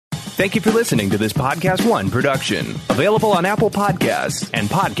Thank you for listening to this Podcast One production. Available on Apple Podcasts and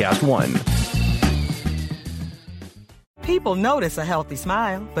Podcast One. People notice a healthy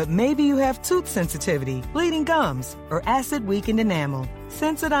smile, but maybe you have tooth sensitivity, bleeding gums, or acid-weakened enamel.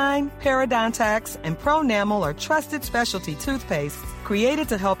 Sensodyne, Parodontax, and Pronamel are trusted specialty toothpastes created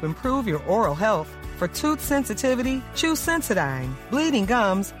to help improve your oral health. For tooth sensitivity, choose Sensodyne. Bleeding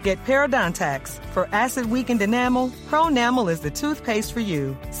gums, get Parodontax. For acid-weakened enamel, Pronamel is the toothpaste for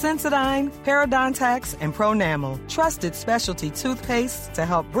you. Sensodyne, Parodontax, and Pronamel. Trusted specialty toothpastes to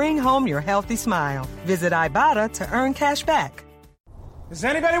help bring home your healthy smile. Visit Ibotta to earn cash back. Does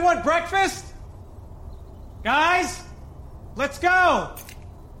anybody want breakfast? Guys, let's go.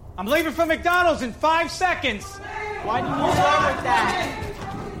 I'm leaving for McDonald's in 5 seconds. Why didn't you start with that?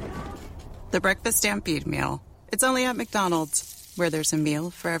 The Breakfast Stampede Meal. It's only at McDonald's, where there's a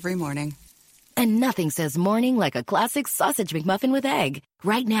meal for every morning. And nothing says morning like a classic sausage McMuffin with egg.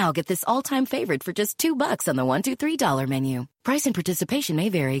 Right now, get this all-time favorite for just $2 on the $1, $2, $3 menu. Price and participation may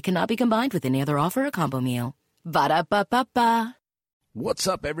vary. Cannot be combined with any other offer or combo meal. Ba-da-ba-ba-ba. What's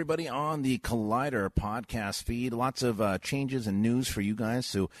up, everybody, on the Collider podcast feed? Lots of changes and news for you guys.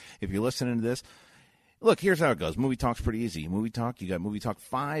 So if you're listening to this, look, here's how it goes. Movie Talk's pretty easy. Movie Talk, you got Movie Talk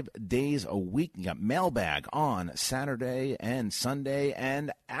 5 days a week. You got Mailbag on Saturday and Sunday,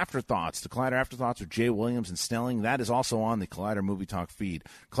 and Afterthoughts, the Collider Afterthoughts with Jay Williams and Snelling. That is also on the Collider Movie Talk feed.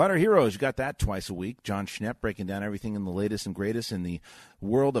 Collider Heroes, you got that twice a week. John Schnepp breaking down everything in the latest and greatest in the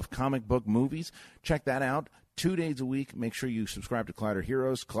world of comic book movies. Check that out. 2 days a week. Make sure you subscribe to Collider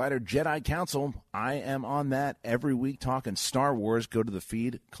Heroes. Collider Jedi Council. I am on that every week talking Star Wars. Go to the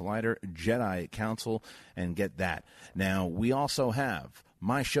feed, Collider Jedi Council, and get that. Now, we also have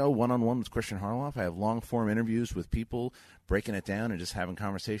my show, One-on-One with Christian Harloff. I have long-form interviews with people, breaking it down and just having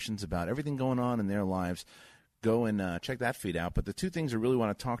conversations about everything going on in their lives. Go and check that feed out. But the two things I really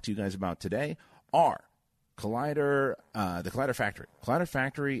want to talk to you guys about today are Collider, the Collider Factory. Collider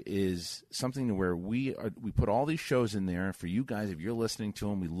Factory is something where we put all these shows in there for you guys. If you're listening to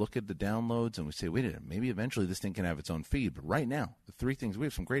them, we look at the downloads and we say, wait a minute, maybe eventually this thing can have its own feed. But right now, the three things, we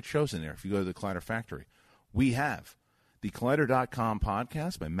have some great shows in there. If you go to the Collider Factory, we have the Collider.com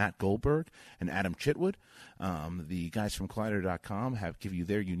podcast by Matt Goldberg and Adam Chitwood. The guys from Collider.com give you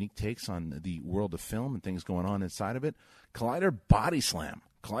their unique takes on the world of film and things going on inside of it. Collider Body Slam.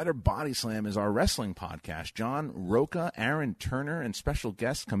 Collider Body Slam is our wrestling podcast. John Roca, Aaron Turner, and special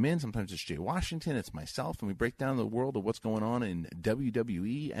guests come in. Sometimes it's Jay Washington, it's myself, and we break down the world of what's going on in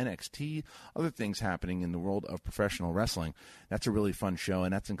WWE, NXT, other things happening in the world of professional wrestling. That's a really fun show,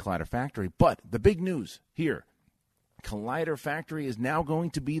 and that's in Collider Factory. But the big news here, Collider Factory is now going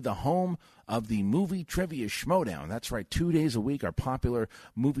to be the home of the Movie Trivia Schmodown. That's right, 2 days a week, our popular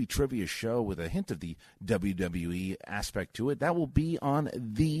movie trivia show with a hint of the WWE aspect to it. That will be on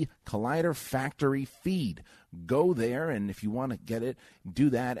the Collider Factory feed. Go there, and if you want to get it,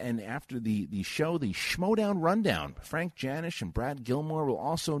 do that. And after the show, the Schmodown Rundown, Frank Janish and Brad Gilmore will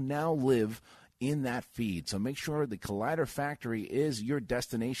also now live in that feed. So make sure the Collider Factory is your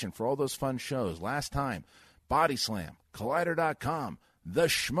destination for all those fun shows. Last time, Body Slam, Collider.com, the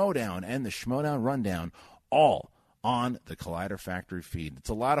Schmodown, and the Schmodown Rundown, all on the Collider Factory feed. It's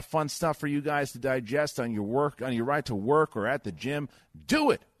a lot of fun stuff for you guys to digest on your work, on your ride to work or at the gym.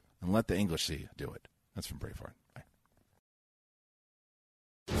 Do it, and let the English see you do it. That's from Braveheart. Bye.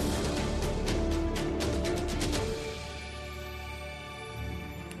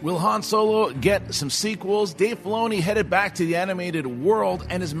 Will Han Solo get some sequels? Dave Filoni headed back to the animated world,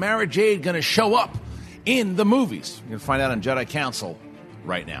 and is Mara Jade going to show up in the movies? You're going to find out on Jedi Council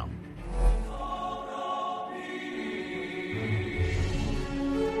right now.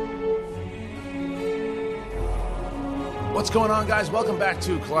 What's going on, guys? Welcome back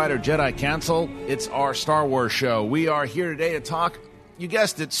to Collider Jedi Council. It's our Star Wars show. We are here today to talk, you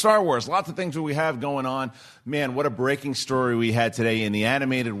guessed it, Star Wars. Lots of things that we have going on. Man, what a breaking story we had today in the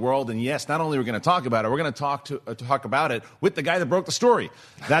animated world. And yes, not only are we going to talk about it, we're going to talk about it with the guy that broke the story.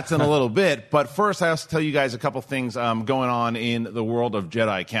 That's in a little bit. But first, I have to tell you guys a couple things going on in the world of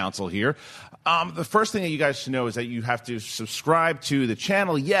Jedi Council here. The first thing that you guys should know is that you have to subscribe to the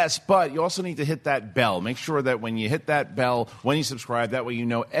channel, yes, but you also need to hit that bell. Make sure that when you hit that bell, when you subscribe, that way you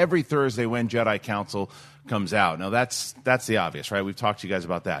know every Thursday when Jedi Council comes out. Now, that's the obvious, right? We've talked to you guys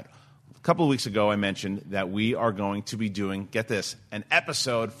about that. A couple of weeks ago, I mentioned that we are going to be doing, get this, an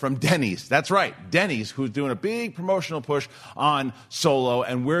episode from Denny's. That's right, Denny's, who's doing a big promotional push on Solo,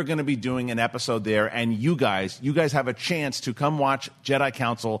 and we're going to be doing an episode there. And you guys have a chance to come watch Jedi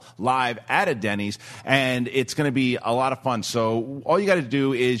Council live at a Denny's, and it's going to be a lot of fun. So all you got to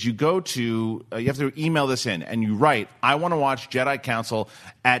do is you go to, you have to email this in, and you write, I want to watch Jedi Council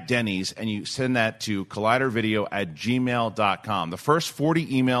at Denny's, and you send that to collidervideo@gmail.com. The first 40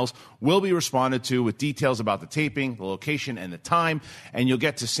 emails will be responded to with details about the taping, the location, and the time, and you'll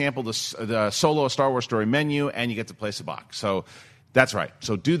get to sample the Solo A Star Wars Story menu, and you get to place a box. So that's right.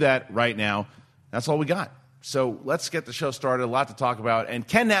 So do that right now. That's all we got. So let's get the show started. A lot to talk about. And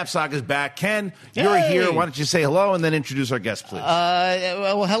Ken Knapsack is back. Ken, you're here. Why don't you say hello and then introduce our guest, please?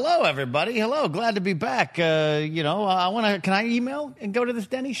 Well, hello, everybody. Hello. Glad to be back. Can I email and go to this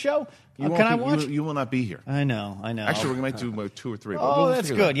Denny show? Can I watch? You will not be here. I know. Actually, we're going to do 2 or 3. Oh, that's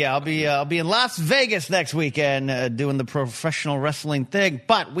good. Yeah, I'll be in Las Vegas next weekend doing the professional wrestling thing.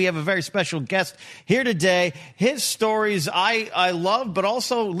 But we have a very special guest here today. His stories I love, but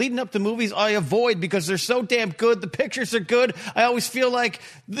also leading up to movies I avoid because they're so damn good. The pictures are good. I always feel like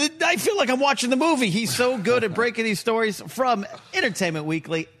I'm watching the movie. He's so good at breaking these stories. From Entertainment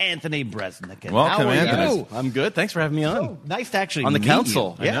Weekly, Anthony Bresnick. Welcome, how are Anthony. you? I'm good. Thanks for having me on. Oh, nice to actually on the meet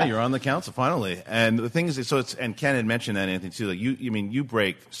council. You. Yeah, I know, you're on the council finally. And the thing is, and Ken had mentioned that, Anthony, too. Like you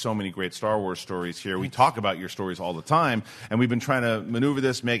break so many great Star Wars stories here. We talk about your stories all the time, and we've been trying to maneuver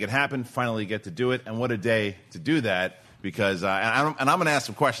this, make it happen. Finally, get to do it, and what a day to do that. Because I'm going to ask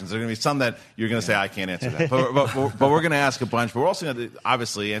some questions. There are going to be some that you're going to say I can't answer that, but we're going to ask a bunch. But we're also going to,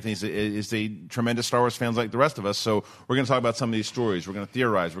 obviously, Anthony is a tremendous Star Wars fan like the rest of us. So we're going to talk about some of these stories. We're going to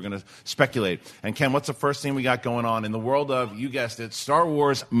theorize. We're going to speculate. And Ken, what's the first thing we got going on in the world of, you guessed it, Star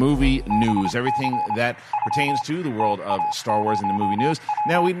Wars movie news? Everything that pertains to the world of Star Wars and the movie news.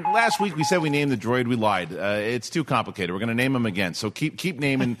 Now, last week we said we named the droid. We lied. It's too complicated. We're going to name him again. So keep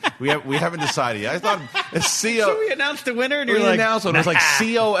naming. We haven't decided yet. I thought it's Should we announce the winner? And you're announced one. It was like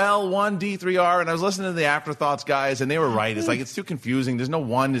COL1D3R, and I was listening to the Afterthoughts guys, and they were right. It's like it's too confusing. There's no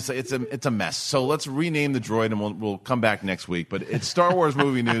one. It's a mess. So let's rename the droid, and we'll come back next week. But it's Star Wars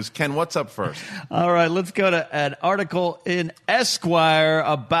movie news. Ken, what's up first? All right, let's go to an article in Esquire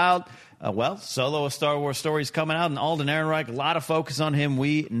about. Solo, A Star Wars Story is coming out, and Alden Ehrenreich, a lot of focus on him.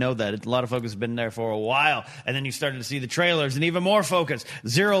 We know that. A lot of focus has been there for a while. And then you started to see the trailers, and even more focus,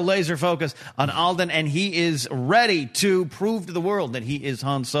 zero laser focus on Alden, and he is ready to prove to the world that he is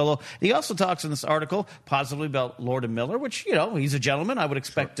Han Solo. He also talks in this article positively about Lord and Miller, which, he's a gentleman. I would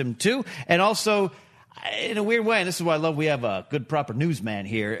expect him to. And also, in a weird way, and this is why I love we have a good, proper newsman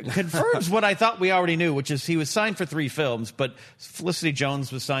here, confirms what I thought we already knew, which is he was signed for 3 films, but Felicity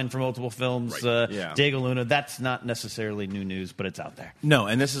Jones was signed for multiple films. Right. Diego Luna, that's not necessarily new news, but it's out there. No,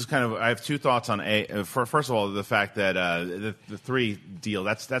 and this is kind of, I have 2 thoughts on first of all, the fact that the 3 deal,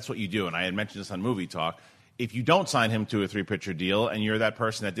 that's what you do, and I had mentioned this on Movie Talk. If you don't sign him to a 3-picture deal and you're that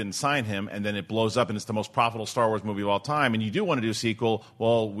person that didn't sign him and then it blows up and it's the most profitable Star Wars movie of all time and you do want to do a sequel,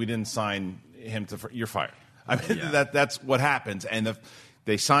 well, we didn't sign him you're fired. I mean, that's what happens. And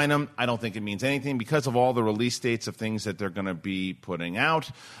they sign him. I don't think it means anything because of all the release dates of things that they're going to be putting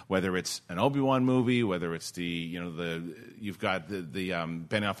out, whether it's an Obi-Wan movie, whether it's you've got the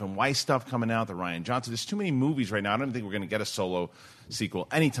Benioff and Weiss stuff coming out, the Rian Johnson. There's too many movies right now. I don't think we're going to get a Solo sequel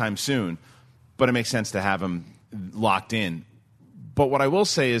anytime soon. But it makes sense to have him locked in. But what I will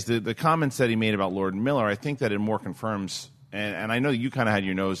say is the comments that he made about Lord and Miller, I think that it more confirms, and I know you kind of had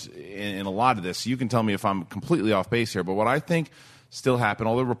your nose in a lot of this, so you can tell me if I'm completely off base here, but what I think still happened,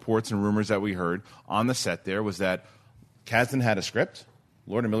 all the reports and rumors that we heard on the set there was that Kasdan had a script,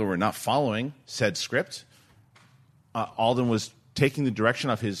 Lord and Miller were not following said script, Alden was taking the direction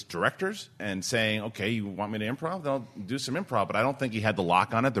of his directors and saying, okay, you want me to improv? Then I'll do some improv. But I don't think he had the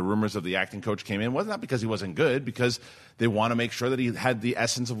lock on it. The rumors of the acting coach came in. It was not because he wasn't good, because they want to make sure that he had the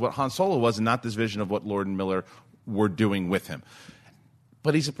essence of what Han Solo was and not this vision of what Lord and Miller were doing with him.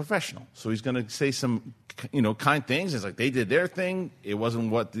 But he's a professional, so he's going to say some kind things. It's like they did their thing. It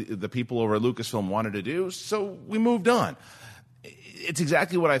wasn't what the people over at Lucasfilm wanted to do, so we moved on. It's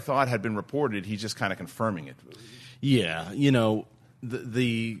exactly what I thought had been reported. He's just kind of confirming it. Yeah,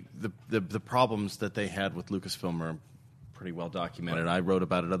 the problems that they had with Lucasfilm are pretty well documented. Right. I wrote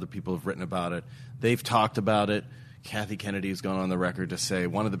about it. Other people have written about it. They've talked about it. Kathy Kennedy has gone on the record to say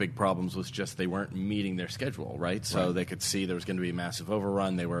one of the big problems was just they weren't meeting their schedule, right? So they could see there was going to be a massive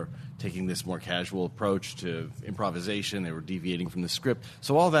overrun. They were taking this more casual approach to improvisation. They were deviating from the script.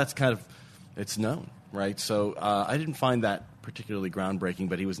 So all that's it's known, right? So I didn't find that particularly groundbreaking,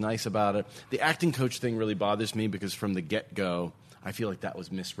 but he was nice about it. The acting coach thing really bothers me because from the get-go, I feel like that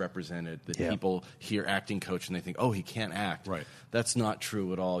was misrepresented, that people hear acting coach and they think, oh, he can't act. Right. That's not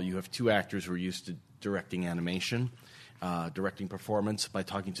true at all. You have two actors who are used to directing animation, directing performance by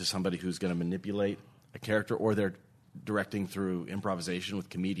talking to somebody who's going to manipulate a character, or they're directing through improvisation with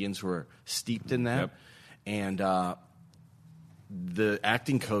comedians who are steeped in that. Yep. And the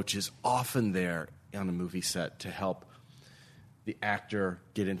acting coach is often there on a movie set to help the actor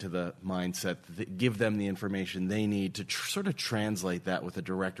get into the mindset, give them the information they need to sort of translate that with a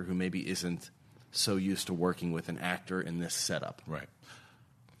director who maybe isn't so used to working with an actor in this setup. Right.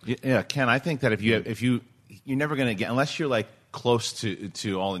 Yeah, Ken, I think that if you're never going to get, unless you're like close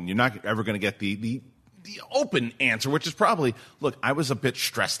to all, and you're not ever going to get the open answer, which is probably, look, I was a bit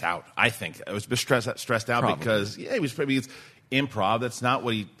stressed out. I think I was a bit stressed out Probably. because it was probably. It's improv. That's not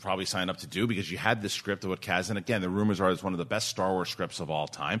what he probably signed up to do, because you had this script of what Kaz, and again, the rumors are it's one of the best Star Wars scripts of all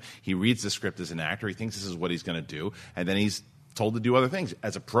time. He reads the script as an actor. He thinks this is what he's going to do, and then he's told to do other things.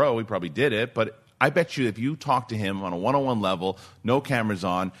 As a pro, he probably did it, but I bet you if you talked to him on a one-on-one level, no cameras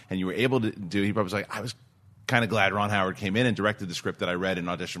on, and you were able to do, he probably was like, I was kind of glad Ron Howard came in and directed the script that I read and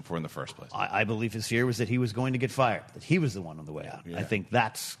auditioned for in the first place. I believe his fear was that he was going to get fired, that he was the one on the way out. Yeah. I think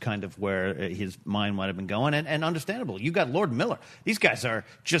that's kind of where his mind might have been going, and understandable. You got Lord Miller. These guys are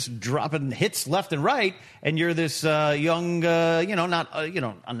just dropping hits left and right, and you're this young, not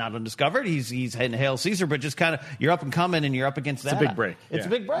undiscovered. He's heading Hail Caesar, but just kind of you're up and coming, and you're up against that. It's a big break. It's a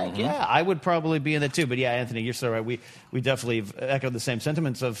big break. Mm-hmm. Yeah, I would probably be in it too. But yeah, Anthony, you're so right. We definitely have echoed the same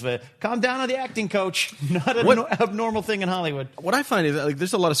sentiments of calm down on the acting coach. Not an abnormal thing in Hollywood. What I find is that,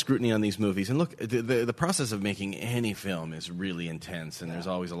 there's a lot of scrutiny on these movies, and look, the process of making any film is really intense, and there's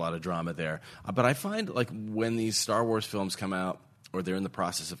always a lot of drama there. But I find when these Star Wars films come out, or they're in the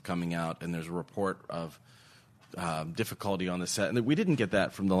process of coming out, and there's a report of difficulty on the set, and we didn't get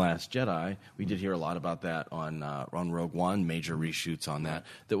that from The Last Jedi. We did hear a lot about that on Rogue One, major reshoots on that.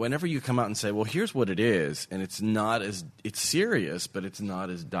 That whenever you come out and say, well, here's what it is, and it's serious, but it's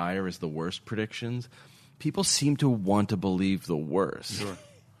not as dire as the worst predictions, people seem to want to believe the worst. Sure.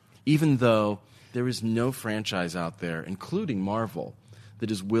 Even though there is no franchise out there, including Marvel, that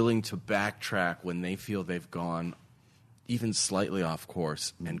is willing to backtrack when they feel they've gone even slightly off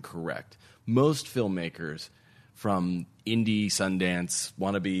course and correct. Most filmmakers, from indie Sundance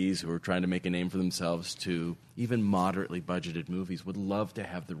wannabes who are trying to make a name for themselves to even moderately budgeted movies, would love to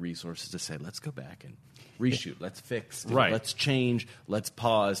have the resources to say, let's go back and reshoot, let's fix, let's change, let's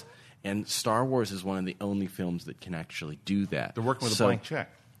pause. And Star Wars is one of the only films that can actually do that. They're working with a blank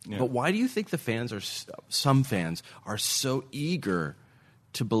check. Yeah. But why do you think some fans are so eager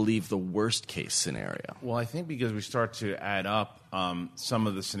to believe the worst case scenario? Well, I think because we start to add up some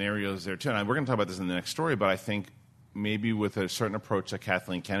of the scenarios there too. And we're going to talk about this in the next story, but I think maybe with a certain approach that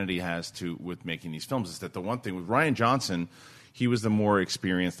Kathleen Kennedy has with making these films is that the one thing with Rian Johnson, he was the more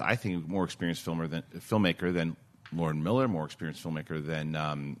experienced filmmaker than Lord Miller, more experienced filmmaker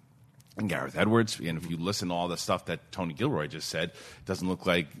than and Gareth Edwards. And if you listen to all the stuff that Tony Gilroy just said, it doesn't look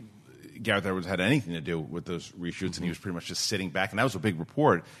like Gareth Edwards had anything to do with those reshoots, and he was pretty much just sitting back. And that was a big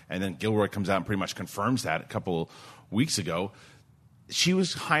report. And then Gilroy comes out and pretty much confirms that a couple weeks ago. She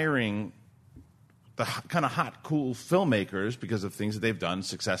was hiring the kind of hot, cool filmmakers because of things that they've done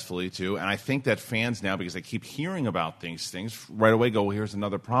successfully, too. And I think that fans now, because they keep hearing about things right away go, well, here's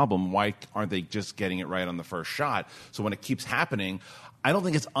another problem. Why aren't they just getting it right on the first shot? So when it keeps happening, I don't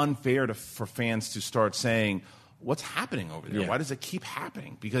think it's unfair for fans to start saying, what's happening over there? Yeah. Why does it keep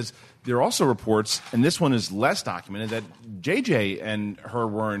happening? Because there are also reports, and this one is less documented, that JJ and her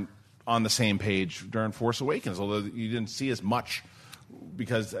weren't on the same page during Force Awakens, although you didn't see as much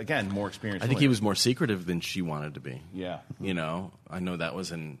because, again, more experience. I think he was more secretive than she wanted to be. Yeah. I know that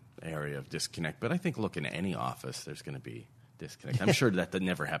was an area of disconnect, but I think, look, in any office, there's going to be disconnect. I'm sure that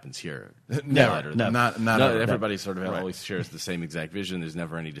never happens here. Never. Not everybody sort of always shares the same exact vision. There's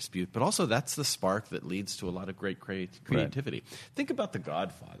never any dispute. But also that's the spark that leads to a lot of great creativity. Right. Think about The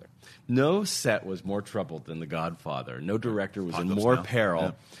Godfather. No set was more troubled than The Godfather. No director was in more peril.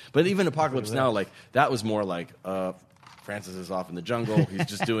 Yeah. But even Apocalypse Now, that was more like Francis is off in the jungle. He's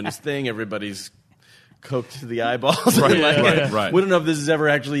just doing his thing. Everybody's coked to the eyeballs. Right. We don't know if this is ever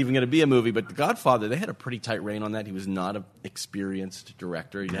actually even going to be a movie, but The Godfather, they had a pretty tight rein on that. He was not an experienced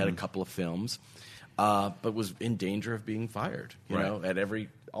director. He had a couple of films, but was in danger of being fired, at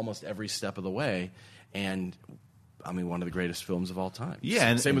almost every step of the way. And I mean, one of the greatest films of all time. Yeah,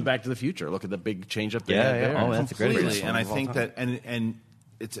 and same with Back to the Future. Look at the big change up there. Yeah. Oh, that's a great And I think that, and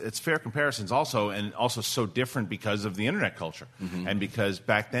it's fair comparisons also, and also so different because of the internet culture, and because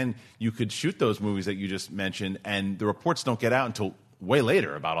back then you could shoot those movies that you just mentioned, and the reports don't get out until way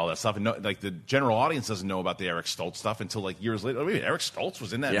later about all that stuff, and the general audience doesn't know about the Eric Stoltz stuff until years later. Wait, Eric Stoltz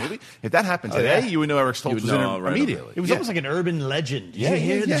was in that movie? If that happened today, you would know Eric Stoltz was in it immediately. It was almost like an urban legend. Did you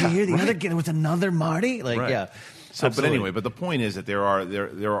hear the other kid with another Marty? So, but anyway, the point is that there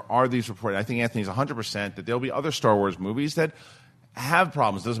are these reports. I think Anthony's 100% that there'll be other Star Wars movies that have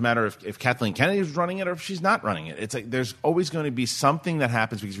problems. It doesn't matter if Kathleen Kennedy is running it or if she's not running it. It's like there's always going to be something that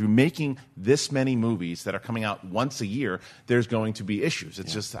happens because you're making this many movies that are coming out once a year. There's going to be issues.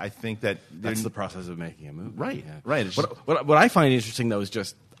 It's just I think that's the process of making a movie. Right, yeah. right. What I find interesting though is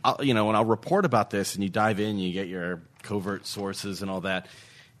just when I'll report about this and you dive in, you get your covert sources and all that,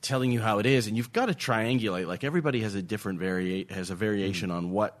 telling you how it is, and you've got to triangulate. Like everybody has a different variation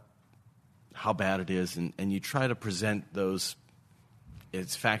on how bad it is, and you try to present those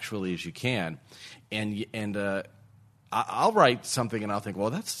as factually as you can. And I'll write something and I'll think, well,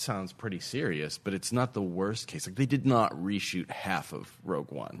 that sounds pretty serious, but it's not the worst case. Like they did not reshoot half of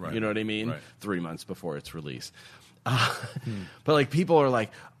Rogue One. Right. You know what I mean? Right. 3 months before its release. But like people are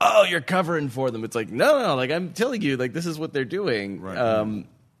like, oh, you're covering for them. It's like, no, like I'm telling you, like this is what they're doing. Right.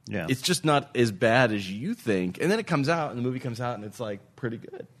 It's just not as bad as you think. And then it comes out, and the movie comes out, and it's like pretty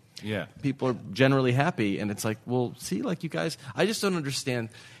good. Yeah. People are generally happy, and it's like, well, see, like you guys, I just don't understand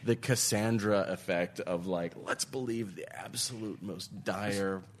the Cassandra effect of like, let's believe the absolute most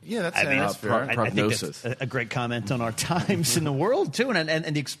dire that's fair. I think that's a great comment on our times in the world, too,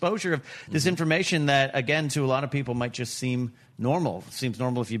 and the exposure of this information that, again, to a lot of people might just seem normal. It seems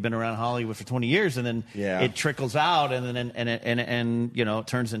normal if you've been around Hollywood for 20 years, and then it trickles out, and then it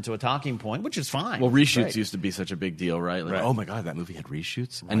turns into a talking point, which is fine. Well, reshoots used to be such a big deal, right? Like, oh my God, that movie had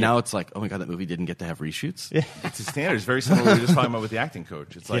reshoots, and now it's like, oh my God, that movie didn't get to have reshoots. Yeah. It's a standard. It's very similar to what we were just talking about with the acting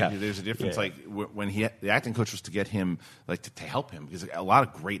coach. It's like there's a difference. Like when the acting coach was to get him, like to help him, because a lot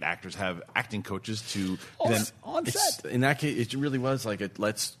of great actors have acting coaches to on set. In that case, it really was like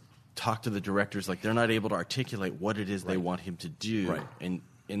let's talk to the directors. Like they're not able to articulate what it is they want him to do,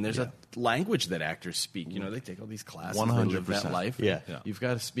 and there's a language that actors speak. You know, they take all these classes. 100%. They live that life. Yeah. You've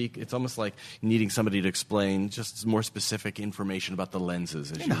got to speak. It's almost like needing somebody to explain just more specific information about the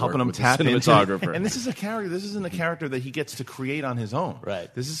lenses. As you helping work him with tap the cinematographer. And this is a character. This isn't a character that he gets to create on his own.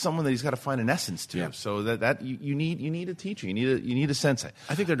 Right. This is someone that he's got to find an essence to. Yeah. So that you need a teacher. You need a sensei.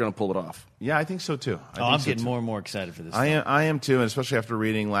 I think they're going to pull it off. Yeah, I think so too. I'm getting more and more excited for this. I am too, and especially after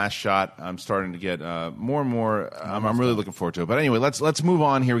reading Last Shot, I'm starting to get more and more. I'm really looking forward to it. But anyway, let's move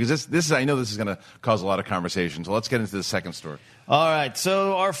on here because this is I know this is going to cause a lot of conversation. So let's get into the second story. All right,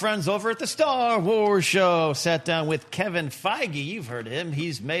 so our friends over at the Star Wars Show sat down with Kevin Feige. You've heard of him.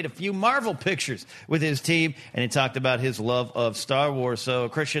 He's made a few Marvel pictures with his team, and he talked about his love of Star Wars. So,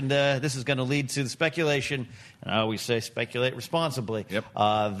 Christian, this is going to lead to the speculation, and I always say speculate responsibly,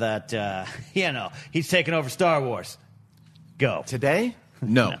 that, he's taking over Star Wars. Go. Today?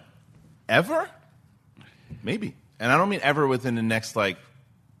 No. Ever? Maybe. And I don't mean ever within the next,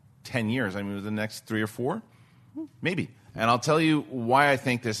 10 years. I mean within the next 3 or 4. Maybe. And I'll tell you why I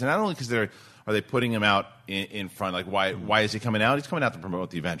think this. And not only because are they putting him out in front, like why is he coming out? He's coming out to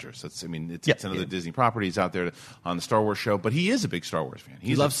promote the Avengers. It's another Disney property. He's out there on the Star Wars show, but he is a big Star Wars fan.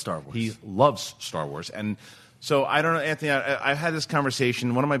 He loves Star Wars. He loves Star Wars. And so I don't know, Anthony, I've had this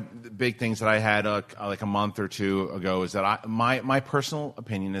conversation. One of my big things that I had like a month or two ago is that my personal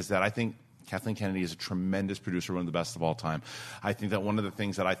opinion is that I think Kathleen Kennedy is a tremendous producer, one of the best of all time. I think that one of the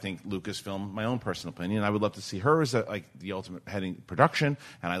things that I think Lucasfilm, my own personal opinion, I would love to see her as the ultimate heading production,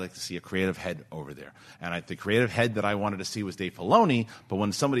 and I'd like to see a creative head over there. And the creative head that I wanted to see was Dave Filoni, but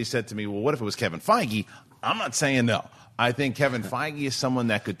when somebody said to me, well, what if it was Kevin Feige? I'm not saying no. I think Kevin Feige is someone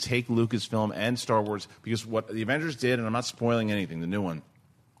that could take Lucasfilm and Star Wars, because what the Avengers did, and I'm not spoiling anything, the new one,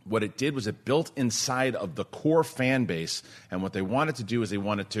 what it did was it built inside of the core fan base, and what they wanted to do is they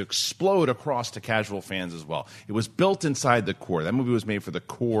wanted to explode across to casual fans as well. It was built inside the core. That movie was made for the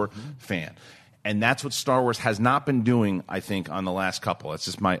core fan. And that's what Star Wars has not been doing, I think, on the last couple. It's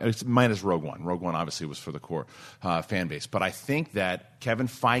just minus Rogue One. Rogue One obviously was for the core fan base. But I think that Kevin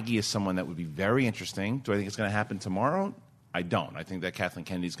Feige is someone that would be very interesting. Do I think it's going to happen tomorrow? I don't. I think that Kathleen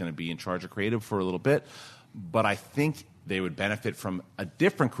Kennedy is going to be in charge of creative for a little bit. But I think they would benefit from a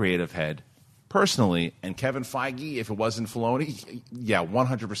different creative head personally. And Kevin Feige, if it wasn't Filoni,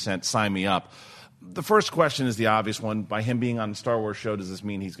 100% sign me up. The first question is the obvious one. By him being on the Star Wars show, does this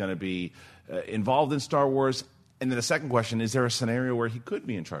mean he's going to be involved in Star Wars? And then the second question, is there a scenario where he could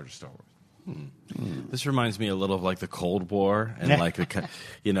be in charge of Star Wars? This reminds me a little of like the Cold War and like the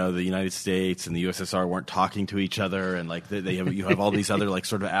United States and the USSR weren't talking to each other, and like you have all these other like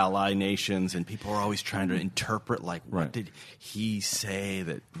sort of ally nations, and people are always trying to interpret like what did he say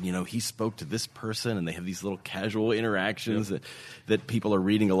that he spoke to this person, and they have these little casual interactions that people are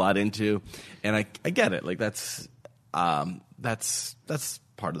reading a lot into, and I get it, like that's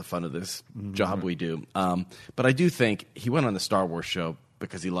part of the fun of this job we do, but I do think he went on the Star Wars show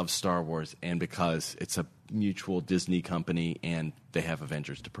because he loves Star Wars and because it's a mutual Disney company and they have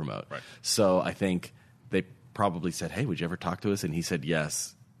Avengers to promote. Right. So I think they probably said, hey, would you ever talk to us? And he said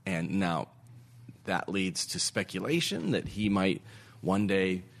yes. And now that leads to speculation that he might one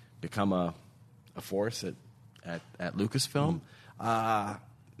day become a force at Lucasfilm.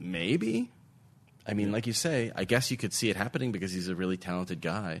 Maybe. I mean, like you say, I guess you could see it happening because he's a really talented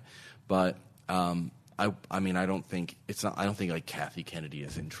guy. But I mean, I don't think like Kathy Kennedy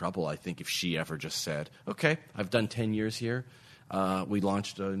is in trouble. I think if she ever just said, "Okay, I've done 10 years here. We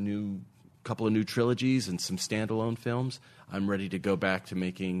launched a couple of new trilogies and some standalone films. I'm ready to go back to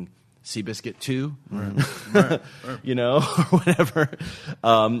making Seabiscuit 2, right. Or whatever."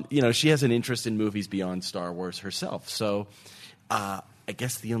 She has an interest in movies beyond Star Wars herself. So, I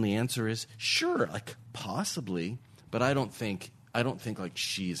guess the only answer is sure, like possibly, but I don't think like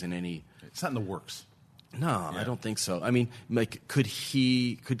she's in any. It's not in the works. No, yeah. I don't think so. I mean, like, I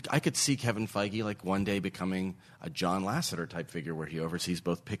could see Kevin Feige like one day becoming a John Lasseter type figure where he oversees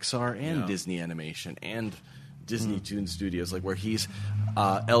both Pixar and Disney Animation and Disney Toon Studios, like where he's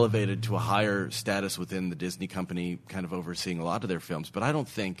elevated to a higher status within the Disney company, kind of overseeing a lot of their films. But I don't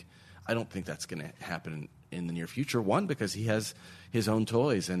think that's going to happen in the near future. One, because he has his own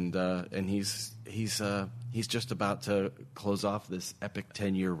toys, and he's just about to close off this epic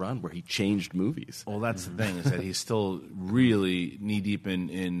 10-year run where he changed movies. Well, that's the thing, is that he's still really knee-deep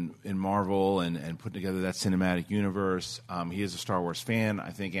in Marvel and putting together that cinematic universe. He is a Star Wars fan. I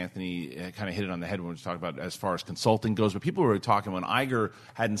think Anthony kind of hit it on the head when we talked about as far as consulting goes. But people were talking when Iger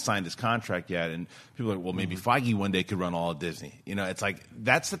hadn't signed his contract yet, and people were like, well, maybe Feige one day could run all of Disney. It's like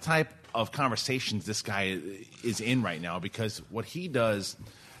that's the type of conversations this guy is in right now, because what he does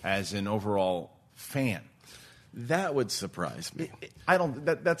as an overall fan, that would surprise me. I don't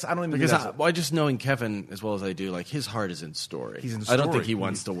even because I just knowing Kevin as well as I do, like his heart is in story. He's in story. I don't think he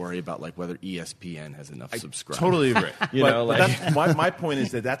wants to worry about like whether ESPN has enough subscribers. Totally agree. My point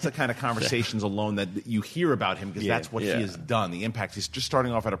is that's the kind of conversations alone that you hear about him, because that's what he has done. The impact. He's just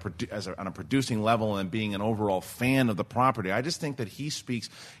starting off on a producing level and being an overall fan of the property. I just think that he speaks.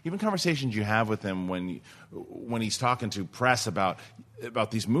 Even conversations you have with him when he's talking to press about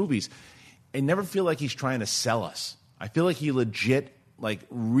these movies, I never feel like he's trying to sell us. I feel like he legit, like,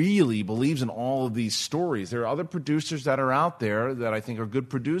 really believes in all of these stories. There are other producers that are out there that I think are good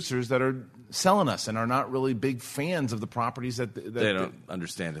producers that are selling us and are not really big fans of the properties that they don't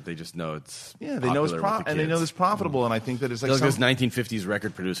understand it. They just know it's they know it's and they know it's profitable. And I think that it's like those 1950s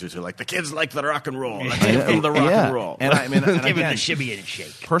record producers who are like, the kids like the rock and roll. I take from the rock and roll. And I mean, give it a shimmy and a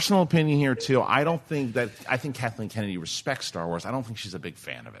shake. Personal opinion here too. I think Kathleen Kennedy respects Star Wars. I don't think she's a big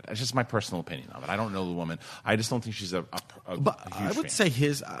fan of it. It's just my personal opinion of it. I don't know the woman. I just don't think she's a But huge I would fan.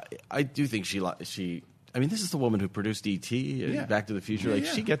 say I do think she. I mean, this is the woman who produced E.T. and Back to the Future.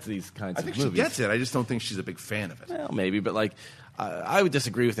 She gets these kinds of movies. I think she gets it. I just don't think she's a big fan of it. Well, maybe, but like, I would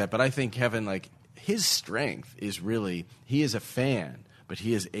disagree with that. But I think Kevin, like, his strength is really he is a fan, but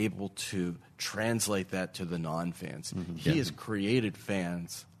he is able to translate that to the non-fans. Mm-hmm. He has created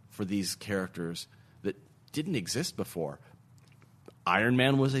fans for these characters that didn't exist before. Iron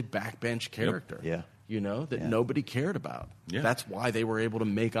Man was a backbench character. Yep. Yeah. That nobody cared about. Yeah. That's why they were able to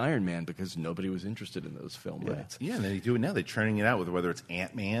make Iron Man, because nobody was interested in those film rights. Yeah, and they do it now. They're churning it out with whether it's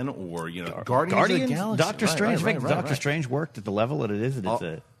Ant-Man or Guardians of the Galaxy. Doctor Strange. Doctor Strange worked at the level that it is.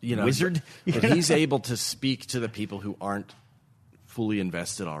 That it's a wizard. But he's able to speak to the people who aren't fully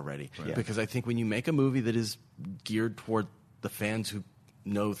invested already. Right. Because I think when you make a movie that is geared toward the fans who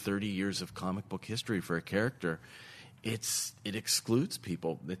know 30 years of comic book history for a character, it excludes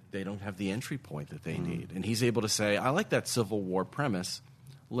people that they don't have the entry point that they need. And he's able to say, I like that Civil War premise.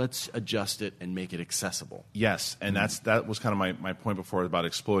 Let's adjust it and make it accessible. Yes, and that was kind of my point before about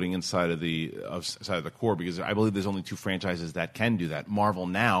exploding inside of the core, because I believe there's only two franchises that can do that. Marvel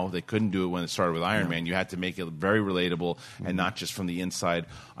now, they couldn't do it when it started with Iron Man. You had to make it very relatable and not just from the inside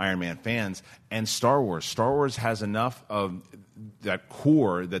Iron Man fans. And Star Wars. Star Wars has enough of that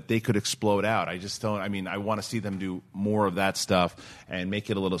core that they could explode out. I just don't. I mean, I want to see them do more of that stuff and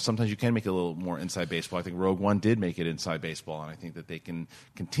make it a little. Sometimes you can make it a little more inside baseball. I think Rogue One did make it inside baseball, and I think that they can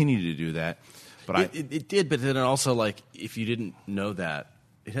continue to do that. But it did. But then also, like, if you didn't know that,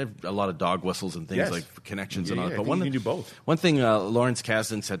 it had a lot of dog whistles and things Yes. like for connections Yeah, and all yeah, that. I think you can do both. One thing Lawrence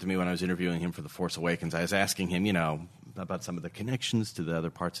Kasdan said to me when I was interviewing him for The Force Awakens, I was asking him, about some of the connections to the other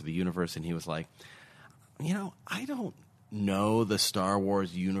parts of the universe, and he was like, I don't know the Star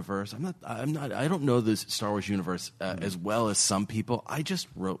Wars universe. I don't know the Star Wars universe as well as some people. I just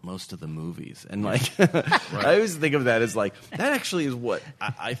wrote most of the movies. And I always think of that as like, that actually is what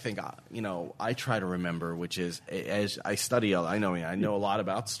I think, I try to remember, which is as I study, I know a lot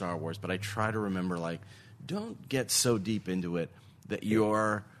about Star Wars, but I try to remember, like, don't get so deep into it that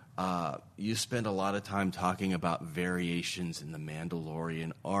you spend a lot of time talking about variations in the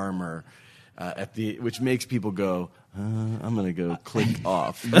Mandalorian armor, which makes people go, I'm going to go click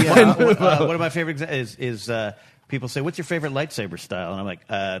off. One of my favorite is people say, "What's your favorite lightsaber style?" And I'm like,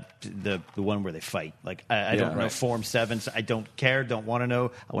 the one where they fight. Like I don't know Form 7s. I don't care. Don't want to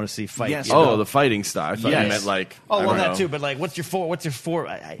know. I want to see fight. Yes. The fighting style. I thought you meant like. That too. But like, what's your four?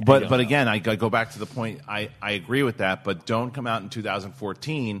 But again, I go back to the point. I agree with that. But don't come out in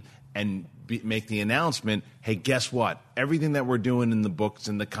 2014 and make the announcement, hey, guess what? Everything that we're doing in the books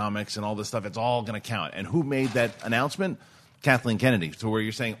and the comics and all this stuff, it's all going to count. And who made that announcement? Kathleen Kennedy. So where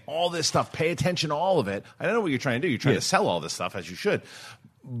you're saying all this stuff, pay attention to all of it. I don't know what you're trying to do. You're trying to sell all this stuff, as you should.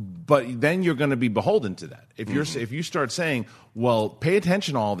 But then you're going to be beholden to that. If you start saying, well, pay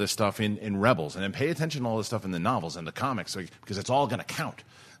attention to all this stuff in Rebels, and then pay attention to all this stuff in the novels and the comics, because it's all going to count.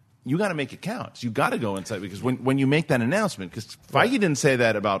 You got to make it count. So you got to go inside, because when you make that announcement, because Feige didn't say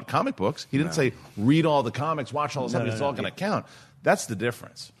that about comic books. He didn't say read all the comics, watch all the stuff. It's all going to count. That's the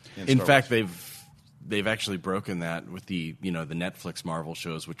difference. In fact, they've actually broken that with the Netflix Marvel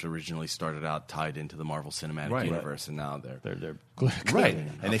shows, which originally started out tied into the Marvel Cinematic Universe, and now they're right,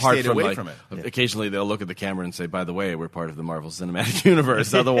 and they apart stayed away from it. Occasionally, they'll look at the camera and say, "By the way, we're part of the Marvel Cinematic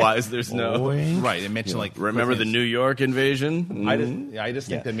Universe." Otherwise, there's no right. They mentioned like remember the New York invasion. I just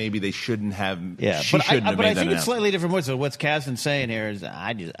think that maybe they shouldn't have. Yeah, she shouldn't have but made I think that it's slightly different. So what's Kasdan saying here is,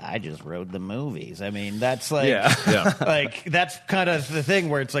 I just wrote the movies. I mean, that's like, like that's kind of the thing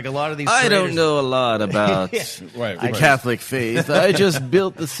where it's like a lot of these. I don't know a lot about the Catholic faith. I just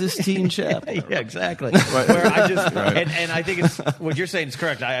built the Sistine Chapel. Yeah, exactly. Where I just and I think it's what you're saying is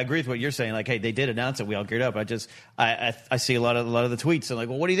correct. I agree with what you're saying. Like, hey, they did announce it. We all geared up. I see a lot of the tweets. And like,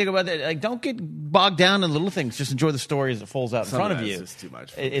 well, what do you think about that? Like, don't get bogged down in little things. Just enjoy the story as it falls out in front of you. It's too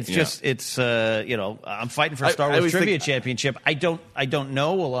much. I'm fighting for a Star Wars Trivia Championship. I don't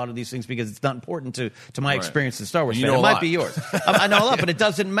know a lot of these things because it's not important to my experience in Star Wars. You know it might be yours. I know a lot, but it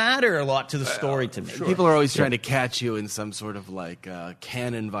doesn't matter a lot to the story to me. People are always trying to catch you in some sort of like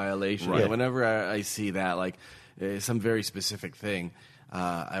canon violation. Right. Whenever I see that, like some very specific thing.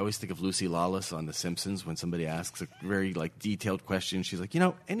 I always think of Lucy Lawless on The Simpsons when somebody asks a very like detailed question. She's like,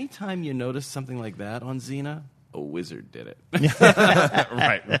 anytime you notice something like that on Xena, a wizard did it.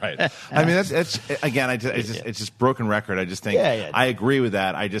 right. I mean, that's again. It's just broken record. I just think I agree with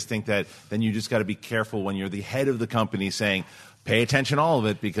that. I just think that then you just got to be careful when you're the head of the company saying, pay attention to all of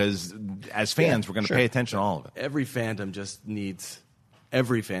it, because as fans, we're going to pay attention to all of it. Every fandom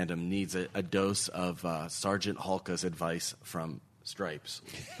needs a dose of Sergeant Hulka's advice from Stripes.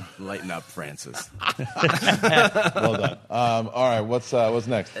 Lighten up, Francis. Well done. All right, what's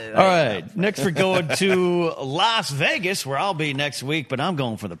next? All right, next we're going to Las Vegas, where I'll be next week, but I'm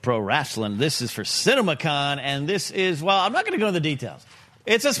going for the pro wrestling. This is for CinemaCon, and this is, well, I'm not going to go into the details.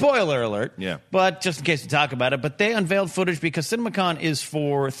 It's a spoiler alert, but just in case we talk about it. But they unveiled footage because CinemaCon is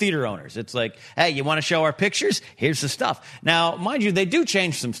for theater owners. It's like, hey, you want to show our pictures? Here's the stuff. Now, mind you, they do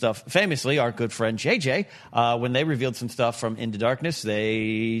change some stuff. Famously, our good friend JJ, when they revealed some stuff from Into Darkness,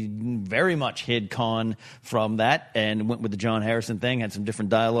 they very much hid Con from that and went with the John Harrison thing, had some different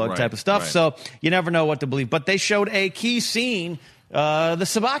dialogue type of stuff. So you never know what to believe. But they showed a key scene, the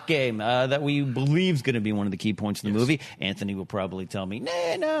Sabacc game that we believe is going to be one of the key points in the movie. Anthony will probably tell me,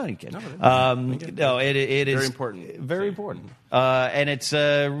 no, you can't. No, it is very important. Very important. And it's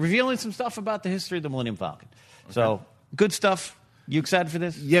revealing some stuff about the history of the Millennium Falcon. Okay. So, good stuff. You excited for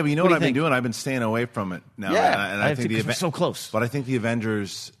this? Yeah, but you know what I've been doing? I've been staying away from it now. Yeah, and I think we're so close. But I think the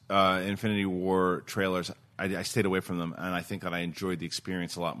Avengers Infinity War trailers, I stayed away from them, and I think that I enjoyed the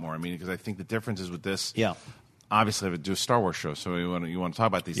experience a lot more. I mean, because I think the difference is with this. Yeah. Obviously, I would do a Star Wars show, so you want to talk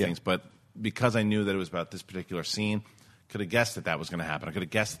about these things. But because I knew that it was about this particular scene, could have guessed that was going to happen. I could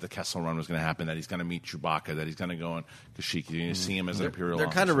have guessed that the Kessel Run was going to happen, that he's going to meet Chewbacca, that he's going to go on Kashyyyk. You see him as an Imperial officer.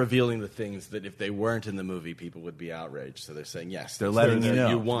 They're kind of revealing the things that if they weren't in the movie, people would be outraged. So they're saying, yes, they're letting you know.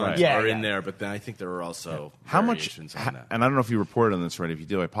 You want are in there, but then I think there are also variations on that. And I don't know if you reported on this already. If you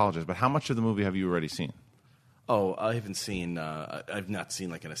do, I apologize. But how much of the movie have you already seen? Oh, I haven't seen. I've not seen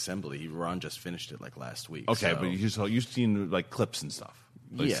like an assembly. Ron just finished it like last week. Okay, so. but you've seen like clips and stuff.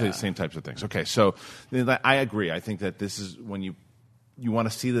 Same types of things. Okay, so I agree. I think that this is when you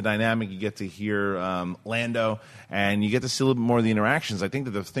want to see the dynamic, you get to hear Lando, and you get to see a little bit more of the interactions. I think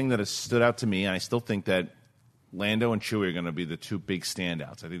that the thing that has stood out to me, and I still think that Lando and Chewie are going to be the two big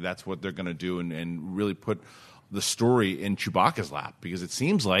standouts. I think that's what they're going to do and really put the story in Chewbacca's lap, because it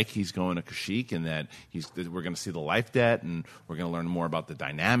seems like he's going to Kashyyyk and that we're going to see the life debt and we're going to learn more about the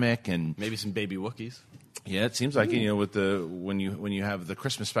dynamic and maybe some baby Wookiees. Yeah, it seems like with when you have the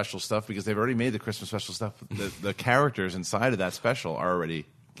Christmas special stuff, because they've already made the Christmas special stuff. The characters inside of that special are already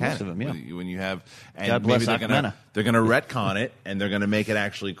canon. Most of them, yeah. When you have, and God bless maybe they're gonna retcon it and they're gonna make it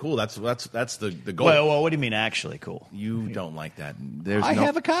actually cool. That's the goal. Well, what do you mean actually cool? You don't like that. I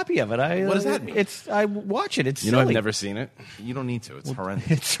have a copy of it. What does that mean? I watch it. It's you know I've never seen it. You don't need to. It's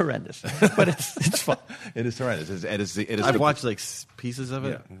horrendous. It's horrendous, but it's fun. It is horrendous. It is. I've watched like pieces of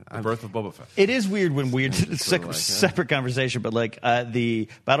it. Yeah, the Birth of Boba Fett. It is weird when separate conversation, but like the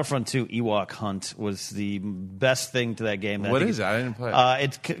Battlefront 2 Ewok hunt was the best thing to that game. What is it? I didn't play it.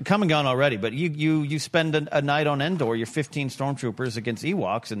 It's come and gone already, but you spend a night on Endor. You're 15 stormtroopers against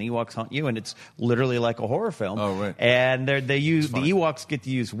Ewoks, and Ewoks hunt you, and it's literally like a horror film. Oh, right. And the Ewoks get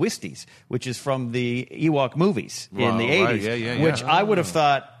to use Wisties, which is from the Ewok movies in the 80s, right. Yeah. which I would have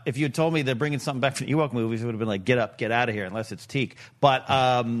thought, if you had told me they're bringing something back from the Ewok movies, it would have been like, get up, get out of here, unless it's teak. But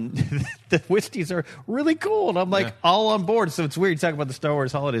the Wisties are really cool, and I'm like all on board. So it's weird talking about the Star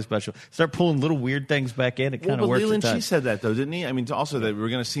Wars Holiday Special. Start pulling little weird things back in. It kind of works. Leland, she said that, though, didn't he? I mean, also that we're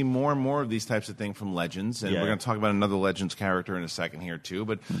going to see more and more of these types of things from Legends, and we're going to talk about another Legends character in a second here, too.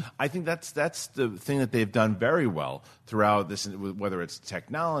 But I think that's the thing that they've done very well throughout this, whether it's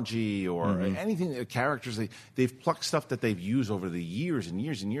technology or anything, characters. They've plucked stuff that they've used over the years and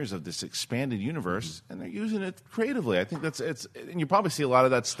years and years of this expanded universe, and they're using it creatively. I think and you probably see a lot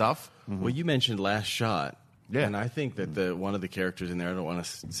of that stuff. Well, you mentioned Last Shot. Yeah. And I think that one of the characters in there, I don't want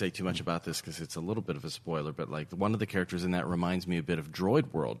to say too much about this because it's a little bit of a spoiler, but like one of the characters in that reminds me a bit of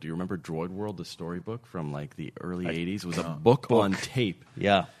Droid World. Do you remember Droid World, the storybook from like the early 80s? It was a book on tape.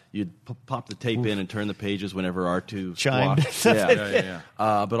 Yeah. You'd pop the tape in and turn the pages whenever R2 chimed. Yeah.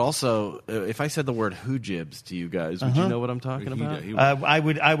 But also, if I said the word hoojibs to you guys, would you know what I'm talking about? I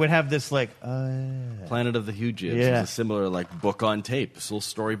would have this like Planet of the Hoojibs. Yeah. It was a similar like book on tape. It's a little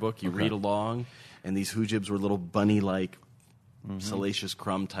storybook. You read along, and these hoojibs were little bunny-like, salacious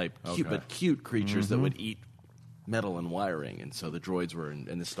crumb type, cute creatures that would eat metal and wiring, and so the droids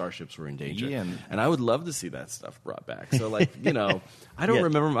and the starships were in danger. Yeah, and I would love to see that stuff brought back. So, like, I don't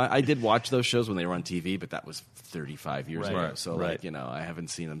remember. I did watch those shows when they were on TV, but that was 35 years ago. Right. So, like, I haven't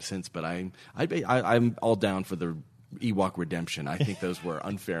seen them since. But I'm all down for the Ewok redemption. I think those were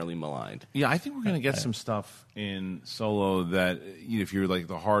unfairly maligned. Yeah, I think we're going to get some stuff in Solo that if you're like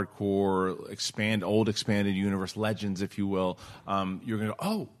the hardcore expanded universe Legends, if you will, you're going to go,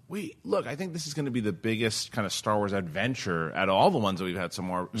 oh, wait, look, I think this is going to be the biggest kind of Star Wars adventure out of all the ones that we've had so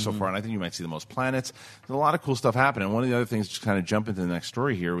far, and I think you might see the most planets. There's a lot of cool stuff happening. One of the other things, just kind of jump into the next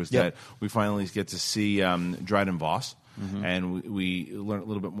story here, was that we finally get to see Dryden Voss, and we learn a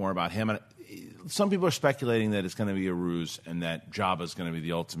little bit more about him. And some people are speculating that it's going to be a ruse and that Jabba's going to be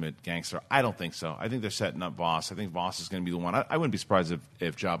the ultimate gangster. I don't think so. I think they're setting up Voss. I think Voss is going to be the one. I wouldn't be surprised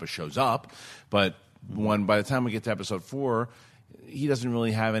if Jabba shows up, but by the time we get to Episode 4, he doesn't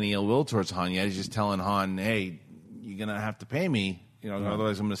really have any ill will towards Han yet. He's just telling Han, hey, you're going to have to pay me.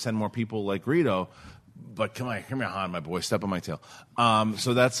 Otherwise I'm going to send more people like Greedo. But come here, Han, my boy, step on my tail.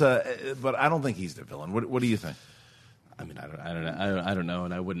 So that's but I don't think he's the villain. What do you think? I mean, I don't know,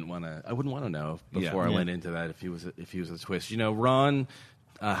 and I wouldn't want to know before I went into that if he was a twist. Ron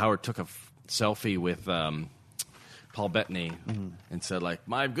Howard took a selfie with Paul Bettany and said, like,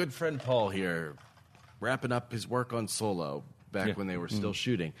 my good friend Paul here, wrapping up his work on Solo back when they were still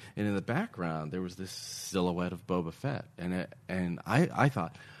shooting, and in the background there was this silhouette of Boba Fett, and I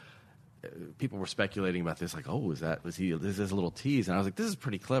thought. People were speculating about this, like, oh, this is a little tease, and I was like, this is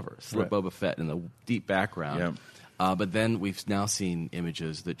pretty clever. Still Boba Fett in the deep background. Yeah. But then we've now seen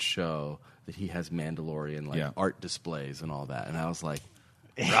images that show that he has Mandalorian art displays and all that, and I was like,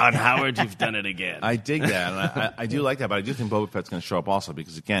 Ron Howard, you've done it again. I dig that, and I do like that, but I do think Boba Fett's going to show up also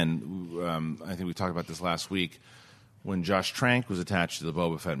because, again, I think we talked about this last week when Josh Trank was attached to the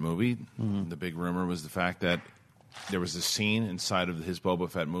Boba Fett movie. The big rumor was the fact that there was this scene inside of his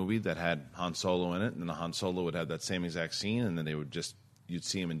Boba Fett movie that had Han Solo in it, and the Han Solo would have that same exact scene, and then they would you'd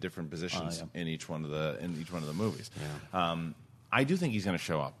see him in different positions in each one of the movies. Yeah. I do think he's going to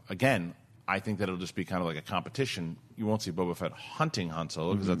show up again. I think that it'll just be kind of like a competition. You won't see Boba Fett hunting Han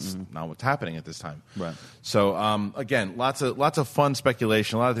Solo because that's not what's happening at this time. Right. So again, lots of fun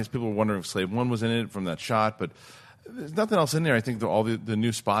speculation. A lot of things people were wondering if Slave 1 was in it from that shot, but There's nothing else in there. I think all the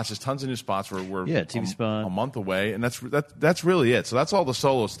new spots, there's tons of new spots. We're TV spot. a month away, and that's really it. So that's all the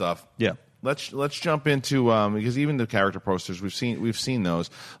solo stuff. Yeah. Let's jump into because even the character posters we've seen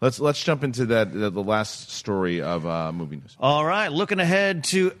those. Let's jump into the last story of movie news. All right, looking ahead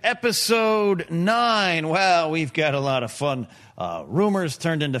to episode 9. Well, we've got a lot of fun rumors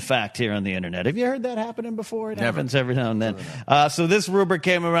turned into fact here on the internet. Have you heard that happening before? It happens every now and then. So this rumor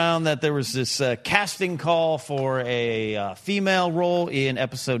came around that there was this casting call for a female role in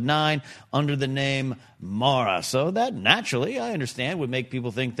episode 9 under the name Mara. So that naturally, I understand, would make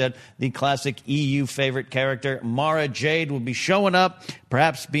people think that the classic EU favorite character, Mara Jade, will be showing up,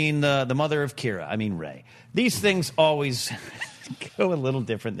 perhaps being the mother of Rey. These things always go a little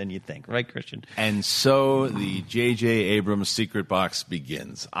different than you think, right, Christian? And so the J.J. Abrams secret box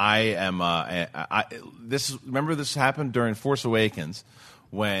begins. Remember this happened during Force Awakens,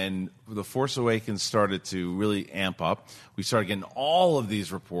 when The Force Awakens started to really amp up. We started getting all of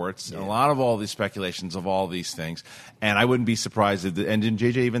these reports and a lot of all these speculations of all these things. And I wouldn't be surprised and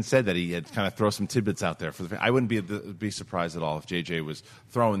JJ even said that he had kind of throw some tidbits out there. I wouldn't be surprised at all if JJ was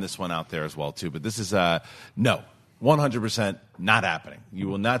throwing this one out there as well, too. But this is, no. 100% not happening. You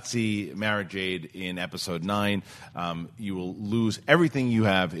will not see Mara Jade in episode 9. You will lose everything you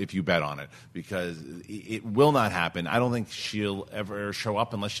have if you bet on it, because it will not happen. I don't think she'll ever show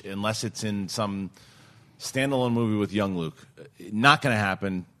up unless it's in some standalone movie with young Luke. Not going to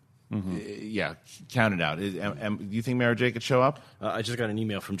happen. Yeah, count it out. Do you think Mara Jade could show up? I just got an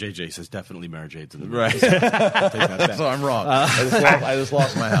email from JJ. He says definitely Mara Jade's in the movie. Right. So I'm wrong. I just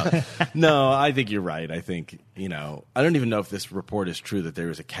lost my house. No, I think you're right. I think, I don't even know if this report is true that there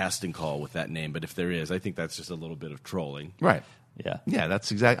is a casting call with that name, but if there is, I think that's just a little bit of trolling. Right. Yeah,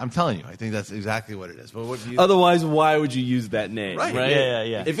 that's exactly. I'm telling you, I think that's exactly what it is. But otherwise, why would you use that name? Right.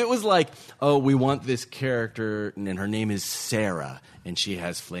 Yeah. If it was like, we want this character, and her name is Sarah, and she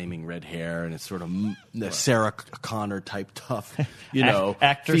has flaming red hair, and it's sort of Sarah Connor type tough,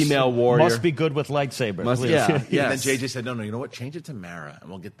 actress, female warrior. Must be good with lightsabers. Yeah. And then JJ said, no, you know what? Change it to Mara, and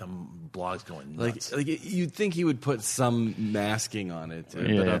we'll get them blogs going nuts. Like you'd think he would put some masking on it,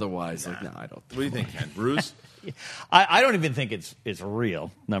 but otherwise, no, I don't. What do you think, Ken? Bruce? I don't even think it's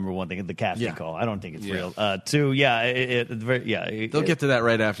real. Number one thing, the casting call. I don't think it's real. Two, they'll get to that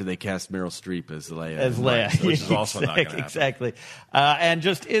right after they cast Meryl Streep as Leia. Which is also not going to happen. Exactly. And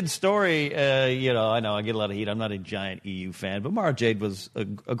just in story, I know I get a lot of heat. I'm not a giant EU fan, but Mara Jade was a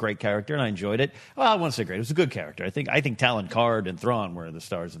great character, and I enjoyed it. Well, I won't say great. It was a good character. I think Talon Card and Thrawn were the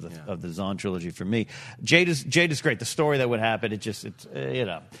stars of the Zahn trilogy for me. Jade is great. The story that would happen,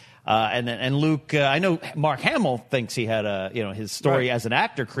 and Luke, I know Mark Hamill thinks he had his story as an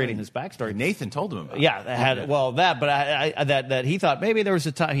actor, creating his backstory. Nathan told him about it. Yeah, that he thought maybe there was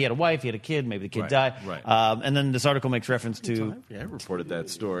a time he had a wife, he had a kid, maybe the kid died. Right. And then this article makes reference to. I reported that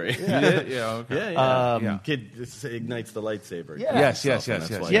story. Yeah. Okay. Kid ignites the lightsaber. Yes. Yes.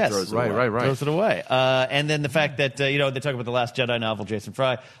 Throws it away. And then the fact that they talk about the Last Jedi novel, Jason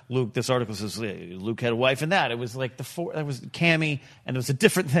Fry. Luke. This article says Luke had a wife, and that it was like that was Cammy, and it was a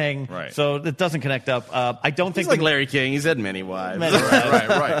different thing. Right. So it doesn't connect up. I don't think he's like Larry King. He's had many wives.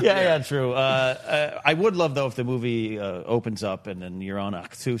 Right. Yeah, true. I would love though if the movie opens up and then you're on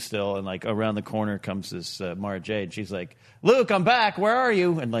Act 2 still, and like around the corner comes this Mara Jade. She's like, "Luke, I'm back. Where are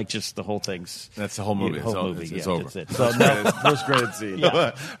you?" And like just the whole thing's that's the whole movie. It's over. That's it. So first credit scene.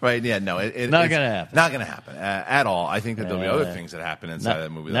 Right. Yeah. No. It's not going to happen. Not going to happen at all. I think that there'll be other things that happen inside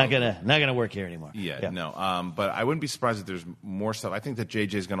that movie. Not gonna work here anymore. Yeah. No. But I wouldn't be surprised if there's more stuff. I think that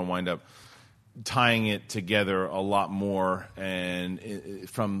JJ is going to wind up tying it together a lot more, and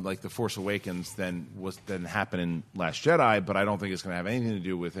from like the Force Awakens than happened in Last Jedi. But I don't think it's going to have anything to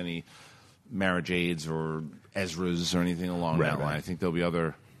do with any Mara Jades or Ezra's or anything along that line. I think there'll be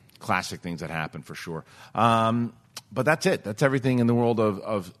other classic things that happen for sure. But that's it. That's everything in the world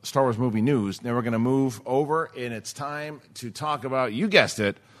of Star Wars movie news. Now we're going to move over, and it's time to talk about, you guessed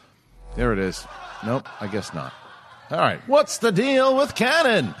it. There it is. Nope, I guess not. All right, what's the deal with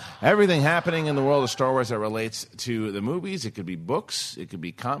canon? Everything happening in the world of Star Wars that relates to the movies. It could be books, it could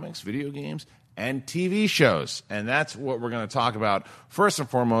be comics, video games, and TV shows. And that's what we're going to talk about first and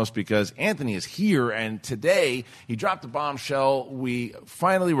foremost, because Anthony is here, and today he dropped a bombshell. We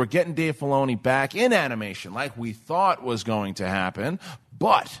finally were getting Dave Filoni back in animation like we thought was going to happen,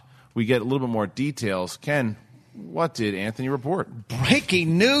 but we get a little bit more details. Ken, What did Anthony report?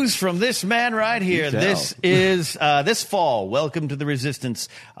 Breaking news from this man right here. This is this fall. Welcome to the Resistance.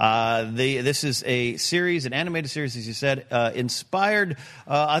 This is a series, an animated series, as you said, inspired,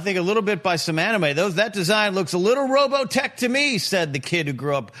 I think, a little bit by some anime. That design looks a little Robotech to me, said the kid who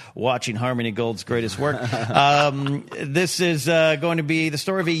grew up watching Harmony Gold's greatest work. This is going to be the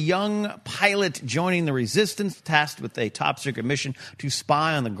story of a young pilot joining the Resistance, tasked with a top secret mission to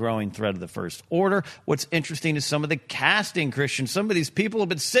spy on the growing threat of the First Order. What's interesting is some of the casting, Christian. Some of these people have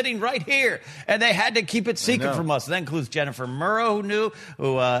been sitting right here, and they had to keep it secret from us. That includes Jennifer Murrow,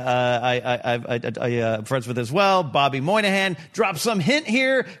 who I'm friends with as well. Bobby Moynihan dropped some hint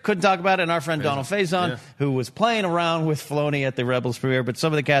here. Couldn't talk about it. And our friend Donald Faison, who was playing around with Filoni at the Rebels premiere. But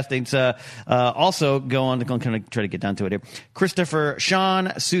some of the castings also go on to kind of try to get down to it here. Christopher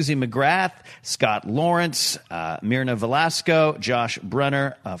Sean, Susie McGrath, Scott Lawrence, Myrna Velasco, Josh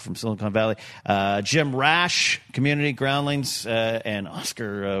Brenner from Silicon Valley, Jim Rash, Community, Groundlings, and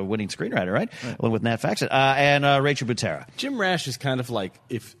Oscar-winning screenwriter, right? Along with Nat Faxon, and Rachel Butera. Jim Rash is kind of like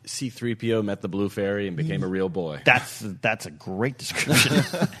if C-3PO met the Blue Fairy and became a real boy. That's a great description.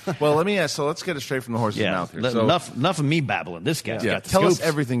 Well, let me ask. So let's get it straight from the horse's mouth here. So, enough of me babbling. This guy's got the Tell scoops. us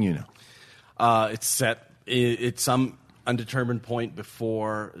everything you know. It's set at some undetermined point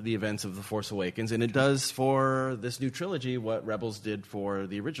before the events of The Force Awakens, and it does for this new trilogy what Rebels did for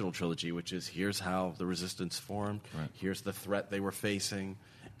the original trilogy, which is here's how the Resistance formed, here's the threat they were facing,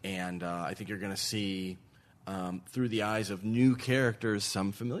 and I think you're going to see through the eyes of new characters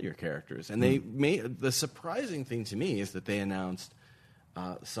some familiar characters. And the surprising thing to me is that they announced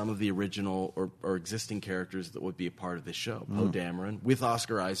some of the original or existing characters that would be a part of this show. Poe Dameron, with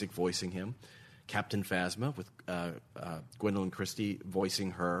Oscar Isaac voicing him. Captain Phasma, with Gwendolyn Christie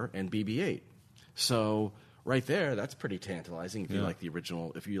voicing her, and BB-8. So right there, that's pretty tantalizing if you like the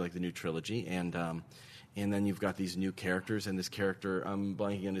original, if you like the new trilogy. And then you've got these new characters, and this character, I'm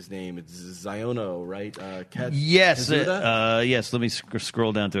blanking on his name, it's Ziono, right? Yes. Yes, let me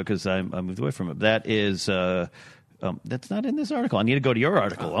scroll down to it because I moved away from it. That is... that's not in this article. I need to go to your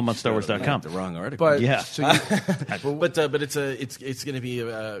article. I'm on StarWars.com. The wrong article. But, yeah. but it's going to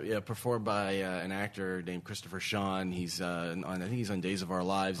be performed by an actor named Christopher Sean. He's I think he's on Days of Our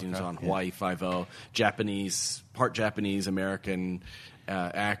Lives. He was on Hawaii Five-0. Part Japanese American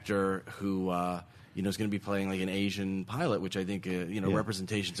actor who is going to be playing like an Asian pilot, which I think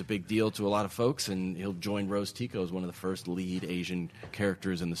representation's a big deal to a lot of folks, and he'll join Rose Tico as one of the first lead Asian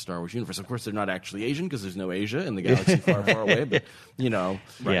characters in the Star Wars universe. Of course, they're not actually Asian because there's no Asia in the galaxy far, far away. But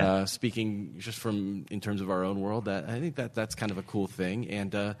speaking just in terms of our own world, I think that's kind of a cool thing,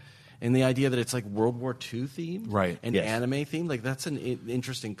 and the idea that it's like World War II themed, right, and anime themed, like that's an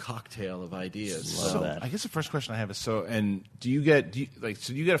interesting cocktail of ideas. So I guess the first question I have is: do you get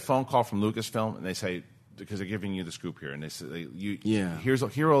a phone call from Lucasfilm and they say, because they're giving you the scoop here, and they say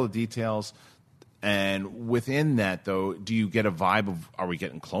here are all the details, and within that though, do you get a vibe of, are we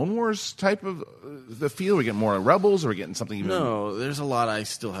getting Clone Wars type of the feel? Are we getting more Rebels? Or are we getting something even? No, there's a lot I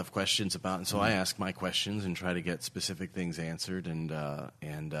still have questions about, and so I ask my questions and try to get specific things answered, and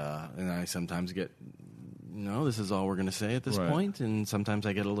I sometimes get, no, this is all we're going to say at this point, and sometimes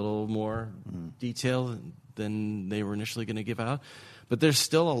I get a little more detail than they were initially going to give out. But there's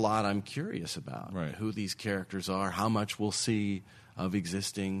still a lot I'm curious about, who these characters are, how much we'll see of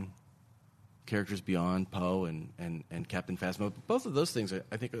existing characters beyond Poe and Captain Phasma. Both of those things,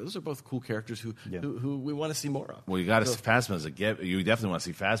 I think, those are both cool characters who we want to see more of. Well, you got to see Phasma as a gift. You definitely want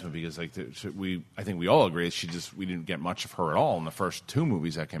to see Phasma because, I think we all agree we didn't get much of her at all in the first two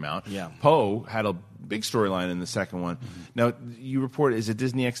movies that came out. Yeah. Poe had a big storyline in the second one. Mm-hmm. Now, you report, is it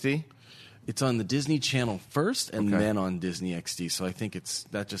Disney XD? It's on the Disney Channel first, and then on Disney XD. So I think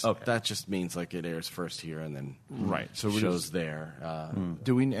that just means like it airs first here, and then shows there.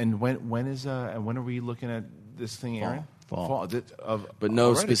 Do we? And when are we looking at this thing airing? Fall. But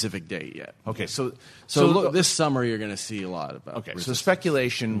no specific date yet. Okay, so look, this summer you're going to see a lot about. Okay, so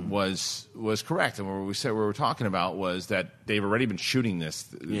speculation was correct, and what we were talking about was that they've already been shooting this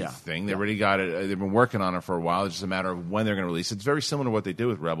thing. They already got it. They've been working on it for a while. It's just a matter of when they're going to release it. It's very similar to what they did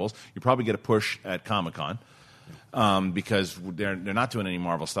with Rebels. You probably get a push at Comic-Con. Because they're not doing any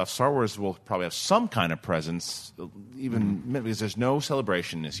Marvel stuff. Star Wars will probably have some kind of presence, even because there's no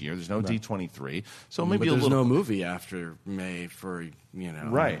celebration this year. There's no D23, so maybe there's no movie after May for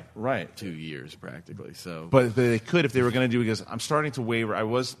 2 years practically. So, but they could if they were going to do, because I'm starting to waver. I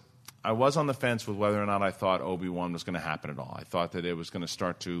was on the fence with whether or not I thought Obi-Wan was going to happen at all. I thought that it was going to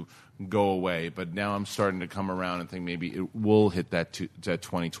start to go away, but now I'm starting to come around and think maybe it will hit that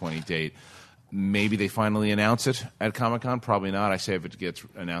 2020 date. Maybe they finally announce it at Comic-Con. Probably not. I say if it gets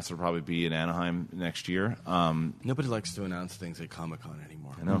announced, it'll probably be in Anaheim next year. Nobody likes to announce things at Comic-Con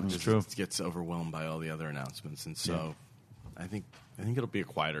anymore. I know, it's true. It gets overwhelmed by all the other announcements, and so I think it'll be a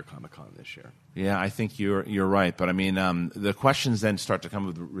quieter Comic-Con this year. Yeah, I think you're right. But I mean, the questions then start to come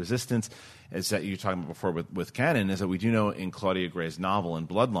with Resistance, is that you're talking about before with canon, is that we do know in Claudia Gray's novel in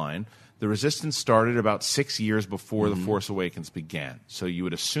Bloodline, the Resistance started about 6 years before The Force Awakens began. So you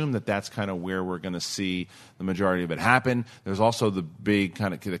would assume that that's kind of where we're going to see the majority of it happen. There's also the big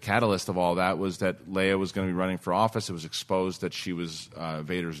kind of the catalyst of all that was that Leia was going to be running for office. It was exposed that she was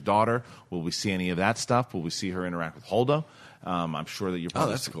Vader's daughter. Will we see any of that stuff? Will we see her interact with Holdo? I'm sure that you're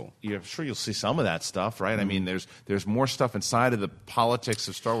probably that's cool. I'm sure you'll see some of that stuff, right? I mean, there's more stuff inside of the politics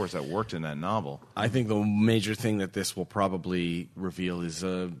of Star Wars that worked in that novel. I think the major thing that this will probably reveal is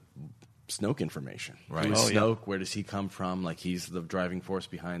Snoke information. Right. Who is Snoke? Where does he come from? Like, he's the driving force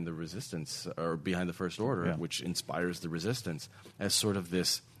behind the Resistance, or behind the First Order, which inspires the Resistance as sort of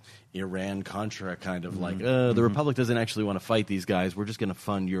this Iran-Contra kind of like, the Republic doesn't actually want to fight these guys. We're just going to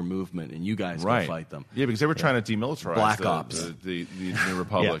fund your movement, and you guys go fight them. Yeah, because they were trying to demilitarize Black Ops. the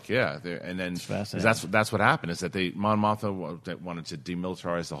Republic. And then that's what happened, is that Mon Mothma wanted to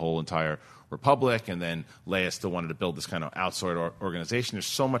demilitarize the whole entire Republic, and then Leia still wanted to build this kind of outside organization. There's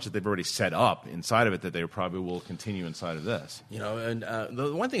so much that they've already set up inside of it that they probably will continue inside of this. You know, and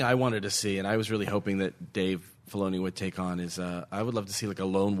the one thing I wanted to see, and I was really hoping that Dave Filoni would take on, is I would love to see like a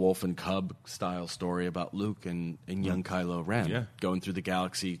lone wolf and cub style story about Luke and young Kylo Ren going through the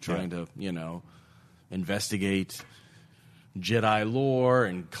galaxy trying to, investigate Jedi lore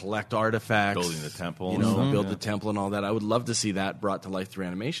and collect artifacts, building the temple, build the temple and all that. I would love to see that brought to life through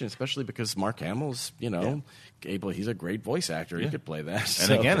animation, especially because Mark Hamill's, able. He's a great voice actor. He could play that.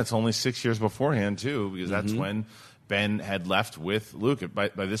 And again, it's only 6 years beforehand too, because that's when Ben had left with Luke. By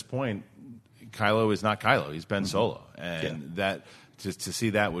this point, Kylo is not Kylo; he's Ben Solo, and that to see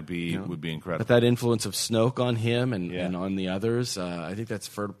that would be incredible. But that influence of Snoke on him and on the others, I think that's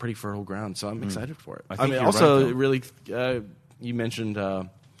pretty fertile ground. So I'm excited for it. I mean, also, right, really, you mentioned,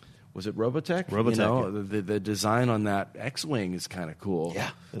 was it Robotech? Robotech. The design on that X-wing is kind of cool.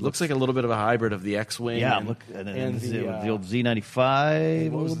 Yeah, it looks like a little bit of a hybrid of the X-wing. Yeah, and the old Z95.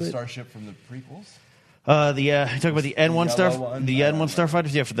 What was the starship from the prequels? You talking about the N1 N1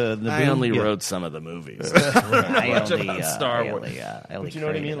 Starfighters? Yeah, for the I boom? only wrote some of the movies. Star Wars. But you know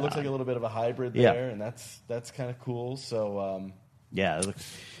what I mean? It looks like a little bit of a hybrid there, and that's kind of cool. So it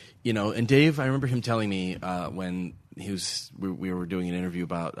looks. And Dave, I remember him telling me when we were doing an interview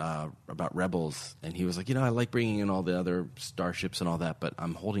about Rebels, and he was like, I like bringing in all the other starships and all that, but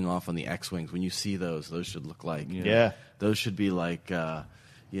I'm holding off on the X-wings. When you see those should look like those should be like.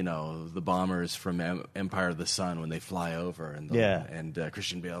 The bombers from Empire of the Sun when they fly over, and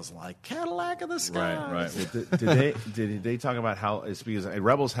Christian Bale's like Cadillac of the sky. Right. Well, did they talk about how it's because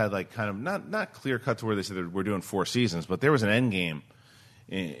Rebels had like kind of not clear cut to where they said we're doing 4 seasons, but there was an end game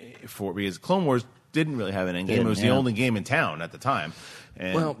because Clone Wars didn't really have an end game. It was the only game in town at the time.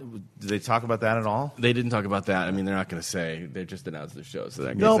 And did they talk about that at all? They didn't talk about that. I mean, they're not going to say. They just announced their show, so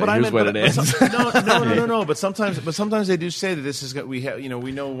they're no. But here's what it is. No. But sometimes they do say that this is we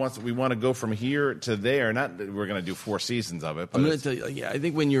know once we want to go from here to there. Not that we're going to do 4 seasons of it. But I'm going to tell you. I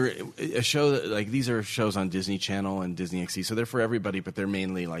think when you're a show that, like, these are shows on Disney Channel and Disney XD, so they're for everybody, but they're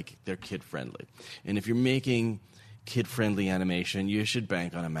mainly they're kid friendly. And if you're making kid-friendly animation, you should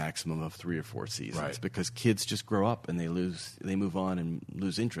bank on a maximum of 3 or 4 seasons, because kids just grow up and they move on and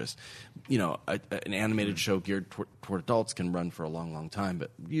lose interest. An animated show geared toward adults can run for a long, long time,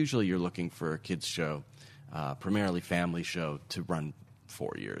 but usually you're looking for a kids show, primarily family show, to run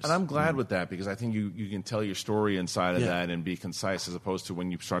 4 years. And I'm glad with that, because I think you can tell your story inside of that and be concise, as opposed to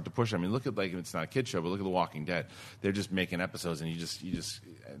when you start to push. I mean, look at it's not a kid show, but look at The Walking Dead. They're just making episodes, and you just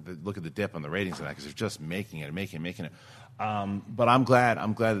look at the dip on the ratings of that, because they're just making it. But I'm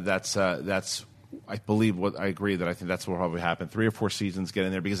glad that's. I agree that I think that's what will probably happen. 3 or 4 seasons get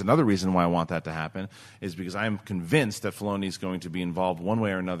in there, because another reason why I want that to happen is because I'm convinced that Filoni is going to be involved one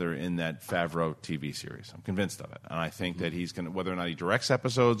way or another in that Favreau TV series. I'm convinced of it. And I think that he's going to, whether or not he directs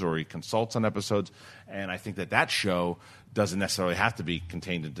episodes or he consults on episodes, and I think that show doesn't necessarily have to be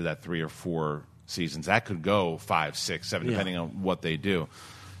contained into that 3 or 4 seasons. That could go 5, 6, 7, depending on what they do.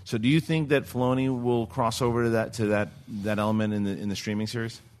 So do you think that Filoni will cross over to that element in the streaming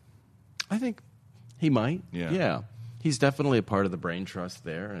series? I think he might. Yeah. He's definitely a part of the brain trust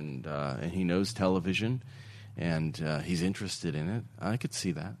there, and he knows television, and he's interested in it. I could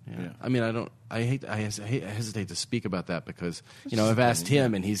see that. Yeah. I mean, I hesitate to speak about that, because I've asked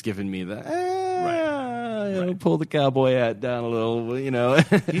him, and he's given me the pull the cowboy hat down a little,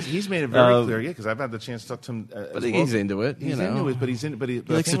 He's made it very clear, because I've had the chance to talk to him. But he's into it, He's into it, but he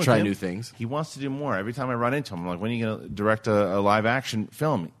likes to try new things. He wants to do more. Every time I run into him, I'm like, when are you going to direct a live action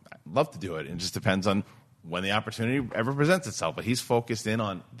film? I'd love to do it. It just depends on when the opportunity ever presents itself. But he's focused in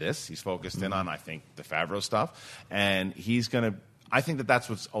on this. He's focused in on, I think, the Favreau stuff. And he's going to – I think that's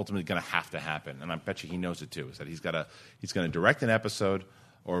what's ultimately going to have to happen. And I bet you he knows it too, is that he's going to direct an episode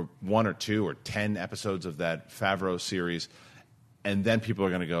or 1 or 2 or 10 episodes of that Favreau series, and then people are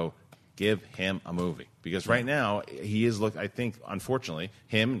going to go, give him a movie. Because right now, he is I think, unfortunately,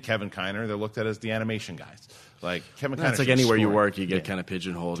 him and Kevin Kiner, they're looked at as the animation guys. Like Kevin Kiner. It's like anywhere you work, you get kind of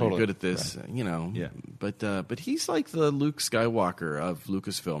pigeonholed. Totally. You're good at this, Yeah. But he's like the Luke Skywalker of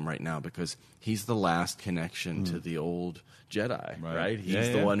Lucasfilm right now, because he's the last connection to the old Jedi, right?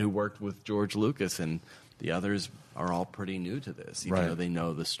 He's the one who worked with George Lucas, and the others are all pretty new to this, even though they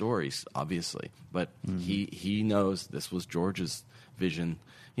know the stories, obviously. But he knows this was George's vision,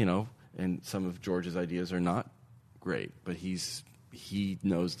 and some of George's ideas are not great, but he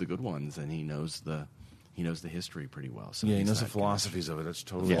knows the good ones, and he knows the history pretty well. So he knows the philosophies of it. That's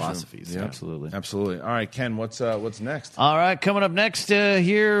totally philosophies. Yeah. Absolutely. All right, Ken, what's next? All right, coming up next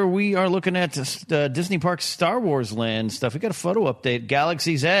here, we are looking at Disney Parks Star Wars Land stuff. We got a photo update.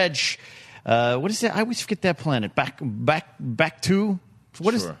 Galaxy's Edge. What is that? I always forget that planet. Back to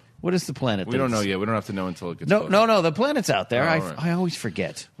what is? What is the planet? We don't know yet. We don't have to know until it gets No. The planet's out there. Right. I always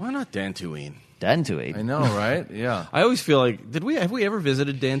forget. Why not Dantooine? Dantooine. I know, right? Yeah. I always feel like have we ever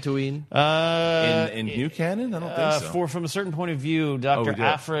visited Dantooine? In New Canon? I don't think so. From a certain point of view, Dr. we did.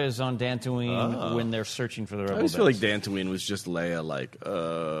 Afra is on Dantooine when they're searching for the rebel I always feel like base. Dantooine was just Leia,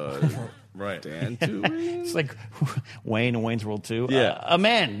 Right. Dantooine? It's like Wayne and Wayne's World 2. Yeah. A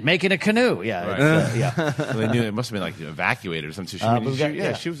man making a canoe. Yeah. Right. Yeah. Well, they knew it must have been like evacuated or something.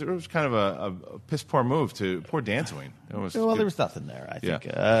 It was kind of a piss poor move to poor Dantooine. There was nothing there, I think.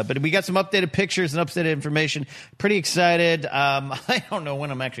 But we got some updated pictures and updated information. Pretty excited. I don't know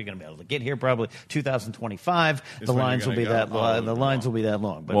when I'm actually going to be able to get here. Probably 2025. The lines will be that long. The lines will be that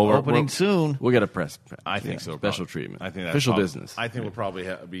long. But we're opening soon. We'll get a press. I think so. Special probably. treatment. I think that's official business. I think we'll probably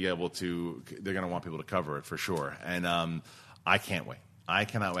be able to. They're going to want people to cover it for sure, and I can't wait. I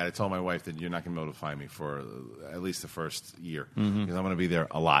cannot wait. I told my wife that you're not going to be able to find me for at least the first year because I'm going to be there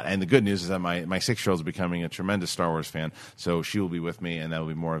a lot. And the good news is that my 6-year-old is becoming a tremendous Star Wars fan, so she will be with me, and that will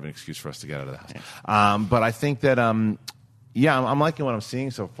be more of an excuse for us to get out of the house. Yeah. But I think that, I'm liking what I'm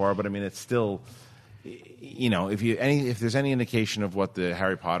seeing so far, but I mean, it's still, if there's any indication of what the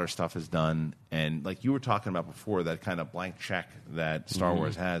Harry Potter stuff has done, and like you were talking about before, that kind of blank check that Star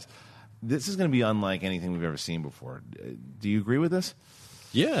Wars has, this is going to be unlike anything we've ever seen before. Do you agree with this?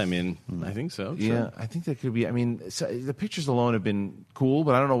 Yeah, I mean, I think so. Sure. Yeah, I think that could be. I mean, the pictures alone have been cool,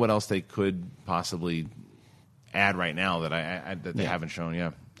 but I don't know what else they could possibly add right now that they haven't shown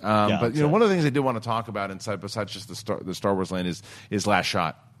yet. But one of the things I did want to talk about inside, besides just the Star Wars land, is Last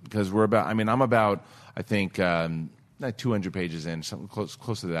Shot, because I'm about I think like 200 pages in, something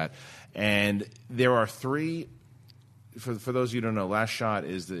close to that, and there are 3. For those of you who don't know, Last Shot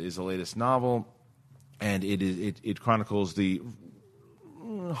is the latest novel, and it chronicles the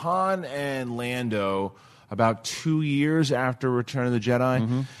Han and Lando about 2 years after Return of the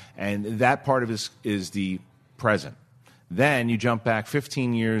Jedi, and that part of it is the present. Then you jump back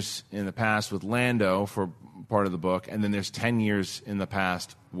 15 years in the past with Lando for part of the book, and then there's 10 years in the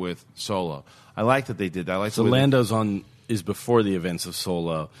past with Solo. I like that they did that. I like so Lando's is before the events of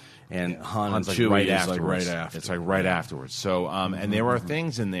Solo, and Han's like Chewie right is afterwards. like right after. It's like right afterwards. So, and there are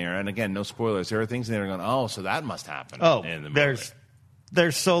things in there, and again, no spoilers. There are things in there going, oh, so that must happen. Oh, in the movie.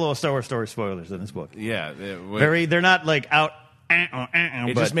 There's Solo Star Wars story spoilers in this book. Yeah, they're not like out.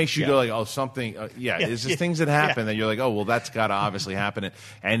 It just makes you go like, oh, something. It's just things that happen that you're like, oh, well, that's got to obviously happen,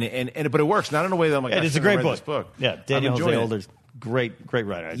 but it works not in a way that I'm like, it's a great book. This book. Yeah, Daniel Jose Older's great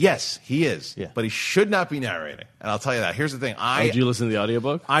writer. Yes, he is. Yeah. But he should not be narrating, and I'll tell you that. Here's the thing. Did you listen to the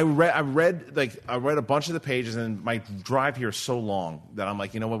audiobook? I read a bunch of the pages, and my drive here is so long that I'm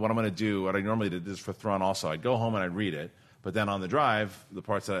like, you know what I'm going to do. What I normally did this for Thrawn also. I'd go home and I'd read it. But then on the drive, the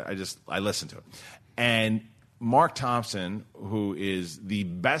parts that I listen to it. And Mark Thompson, who is the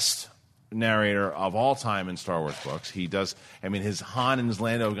best narrator of all time in Star Wars books, he does, his Han and his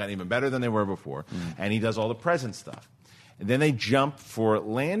Lando have gotten even better than they were before, and he does all the present stuff. And then they jump for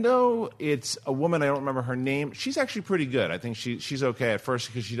Lando. It's a woman, I don't remember her name. She's actually pretty good. I think she's okay at first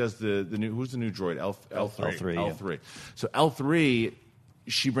because she does the new, who's the new droid? L3. L3. So L3...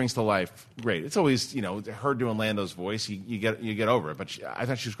 she brings to life great. It's always, her doing Lando's voice. You get over it. But I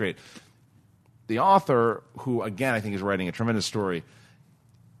thought she was great. The author, who again I think is writing a tremendous story,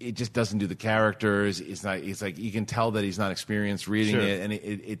 it just doesn't do the characters. It's like you can tell that he's not experienced reading it, and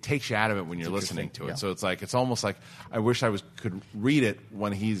it takes you out of it when you're listening to it. Yeah. So it's almost like I wish I could read it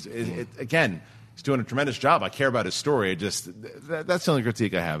when he's again. He's doing a tremendous job. I care about his story. That's the only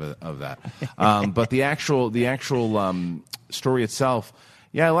critique I have of that. But the actual story itself.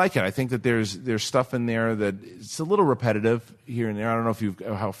 Yeah, I like it. I think that there's stuff in there that it's a little repetitive here and there. I don't know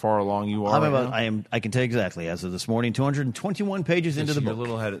how far along you are. I can tell you exactly. As of this morning, 221 pages into the book. You're a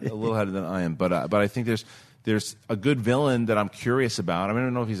little ahead than I am, but I think there's a good villain that I'm curious about. I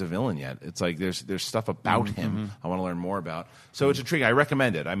don't know if he's a villain yet. It's like there's stuff about him I want to learn more about. So it's intriguing. I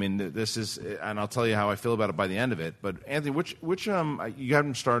recommend it. I mean, this is, and I'll tell you how I feel about it by the end of it. But Anthony, which you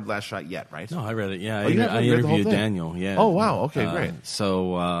haven't started Last Shot yet, right? No, I read it. Yeah, I I read the whole interviewed thing? Daniel. Yeah. Oh wow. Okay, great.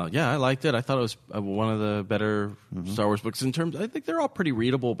 So I liked it. I thought it was one of the better Star Wars books in terms. I think they're all pretty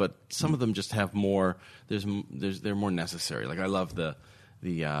readable, but some of them just have more. They're more necessary. Like I love the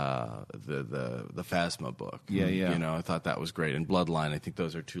Phasma book. Yeah. You know, I thought that was great. And Bloodline, I think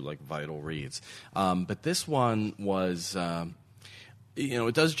those are two like vital reads. But this one was,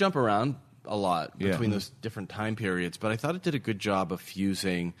 it does jump around a lot between those different time periods. But I thought it did a good job of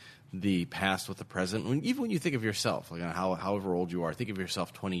fusing the past with the present. Even when you think of yourself, like however old you are, think of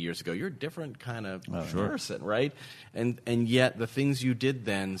yourself 20 years ago. You're a different kind of person, right? And yet the things you did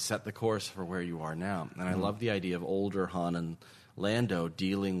then set the course for where you are now. And I love the idea of older Han and Lando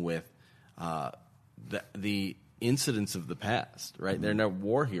dealing with the incidents of the past, right? They're not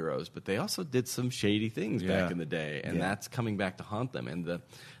war heroes, but they also did some shady things back in the day, and that's coming back to haunt them. And the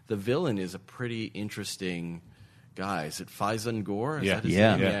villain is a pretty interesting guy. Is it Faizan Gore? Is that his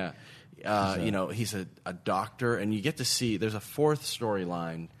name? Yeah. He's a doctor, and you get to see there's a fourth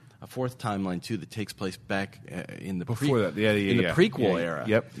storyline. A fourth timeline too that takes place back in the prequel era.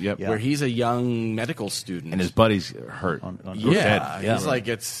 Yep. Where he's a young medical student and his buddy's hurt. He's like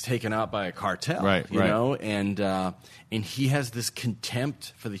gets taken out by a cartel, right? You know, and he has this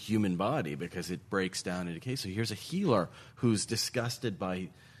contempt for the human body because it breaks down into decay. So here's a healer who's disgusted by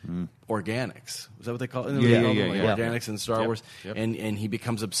organics. Is that what they call it? Organics in Star Wars, and he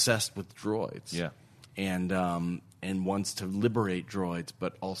becomes obsessed with droids. Yeah. And wants to liberate droids,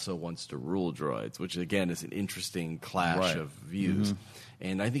 but also wants to rule droids, which again is an interesting clash of views.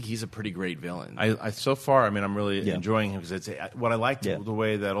 And I think he's a pretty great villain. So far, I'm really enjoying him because what I liked the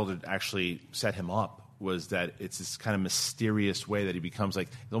way that Older actually set him up was that it's this kind of mysterious way that he becomes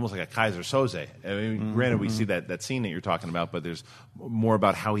almost like a Kaiser Soze. Granted, we see that scene that you're talking about, but there's more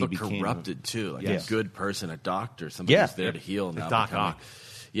about how he became corrupted too, like a good person, a doctor, somebody who's there to heal. Now Doc Ock.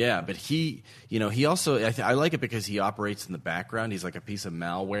 Yeah, but he also, I like it because he operates in the background. He's like a piece of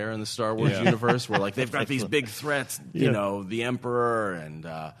malware in the Star Wars universe where like they've got these big threats, the Emperor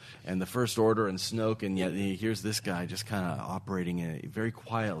and the First Order and Snoke, and yet here's this guy just kind of operating very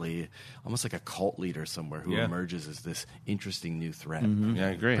quietly, almost like a cult leader somewhere who emerges as this interesting new threat. Yeah,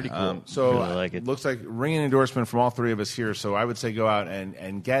 I agree. Pretty cool. So really like it. Looks like ringing endorsement from all three of us here. So I would say go out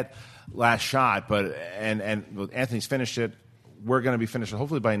and get Last Shot, but and Anthony's finished it. We're going to be finished.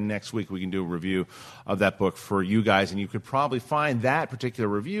 Hopefully by next week we can do a review of that book for you guys, and you could probably find that particular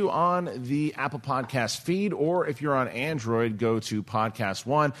review on the Apple Podcast feed, or if you're on Android, go to Podcast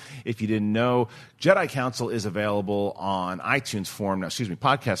One. If you didn't know, Jedi Council is available on iTunes form now,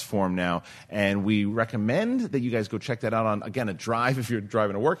 podcast form now, and we recommend that you guys go check that out on, again, a drive if you're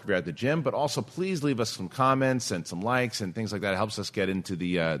driving to work, if you're at the gym, but also please leave us some comments and some likes and things like that. It helps us get into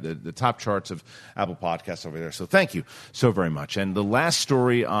the top charts of Apple Podcasts over there. So thank you so very much. And the last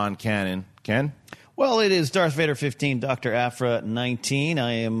story on Canon, Ken? Well, it is Darth Vader 15, Dr. Aphra 19.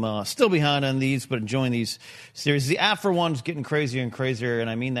 I am still behind on these, but enjoying these series. The Aphra one's getting crazier and crazier, and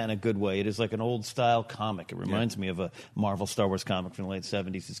I mean that in a good way. It is like an old-style comic. It reminds me of a Marvel Star Wars comic from the late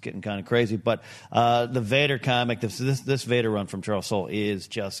 70s. It's getting kind of crazy. But the Vader comic, this Vader run from Charles Soule is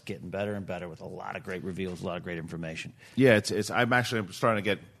just getting better and better with a lot of great reveals, a lot of great information. Yeah, I'm actually starting to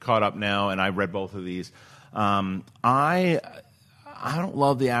get caught up now, and I read both of these. I don't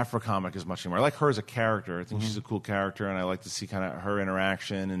love the Aphra comic as much anymore. I like her as a character. I think she's a cool character, and I like to see kind of her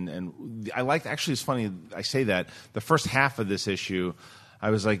interaction. And I liked, actually, it's funny I say that, the first half of this issue, I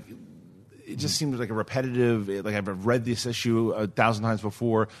was like, it just seemed like a repetitive, like I've read this issue 1,000 times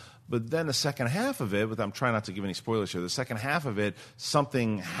before. But then the second half of it, I'm trying not to give any spoilers here, the second half of it,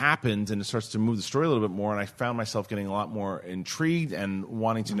 something happens and it starts to move the story a little bit more, and I found myself getting a lot more intrigued and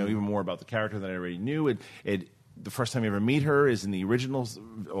wanting to know even more about the character that I already knew. The first time you ever meet her is in the originals,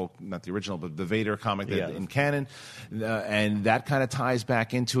 well, not the original, but the Vader comic in canon, and that kind of ties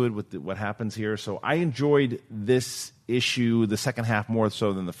back into it with what happens here. So I enjoyed this issue, the second half more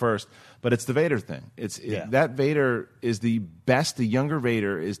so than the first. But it's the Vader thing. That Vader is the best. The younger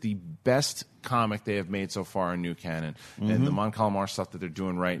Vader is the best comic they have made so far in new canon. And the Mon Calamar stuff that they're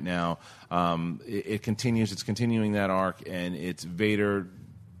doing right now, it continues. It's continuing that arc, and it's Vader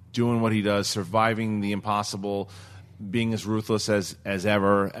doing what he does, surviving the impossible, being as ruthless as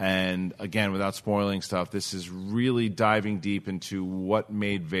ever, and again, without spoiling stuff, this is really diving deep into what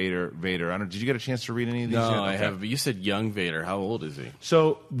made Vader Vader. I don't. Did you get a chance to read any of these? No, I have. But you said young Vader. How old is he?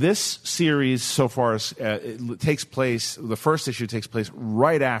 So this series so far it takes place. The first issue takes place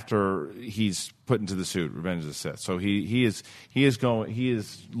right after he's put into the suit, Revenge of the Sith. So he is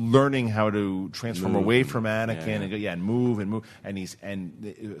learning how to transform away from Anakin and move, and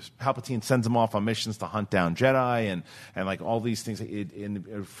Palpatine sends him off on missions to hunt down Jedi and like all these things. I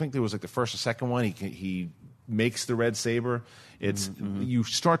think there was like the first or second one. He makes the red saber. You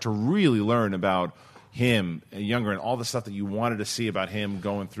start to really learn about him younger and all the stuff that you wanted to see about him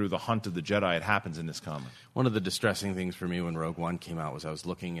going through the hunt of the Jedi. It happens in this comic. One of the distressing things for me when Rogue One came out was I was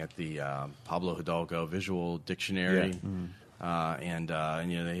looking at the Pablo Hidalgo visual dictionary, and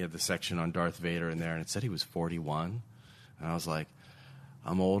they had the section on Darth Vader in there, and it said he was 41, and I was like,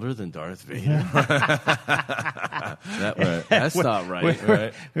 I'm older than Darth Vader. That's not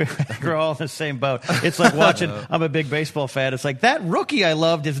right. We're all in the same boat. It's like watching, I'm a big baseball fan. It's like, that rookie I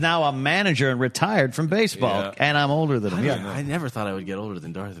loved is now a manager and retired from baseball, and I'm older than him. I never thought I would get older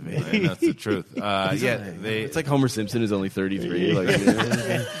than Darth Vader. And that's the truth. It's like Homer Simpson is only 33.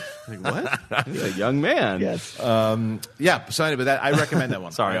 Like, what? He's a young man. Yes. So anyway, I recommend that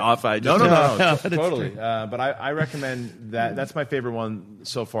one. Sorry, No, totally. true. But I recommend that. That's my favorite one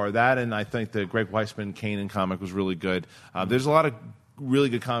so far. That, and I think the Greg Weisman Kanan comic was really good. There's a lot of really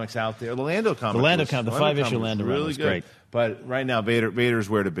good comics out there. The Lando comic. The 5-issue Lando run was great. But right now, Vader's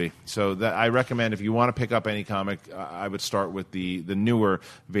where to be. So I recommend if you want to pick up any comic, I would start with the newer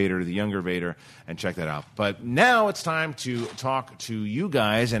Vader, the younger Vader, and check that out. But now it's time to talk to you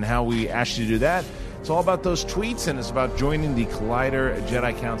guys and how we asked you to do that. It's all about those tweets, and it's about joining the Collider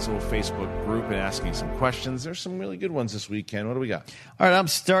Jedi Council Facebook group and asking some questions. There's some really good ones this week, Ken. What do we got? All right, I'm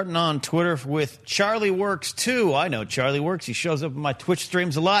starting on Twitter with Charlie Works 2. I know Charlie Works. He shows up in my Twitch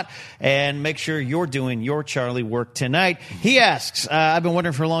streams a lot. And make sure you're doing your Charlie work tonight. He asks, I've been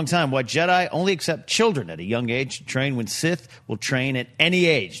wondering for a long time why Jedi only accept children at a young age to train when Sith will train at any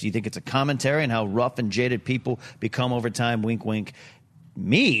age. Do you think it's a commentary on how rough and jaded people become over time? Wink, wink.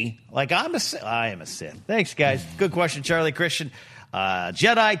 Me? Like, I am a Sith. Thanks, guys. Good question, Charlie Christian.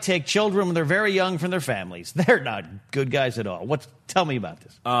 Jedi take children when they're very young from their families. They're not good guys at all. Tell me about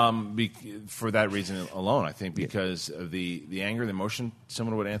this. For that reason alone, I think, because of the anger, the emotion,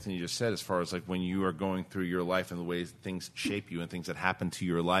 similar to what Anthony just said, as far as like when you are going through your life and the ways things shape you and things that happen to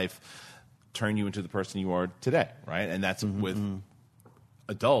your life turn you into the person you are today, right? And that's with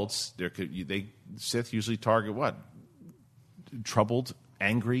adults. Sith usually target what? Troubled,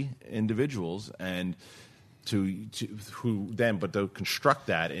 angry individuals, and to construct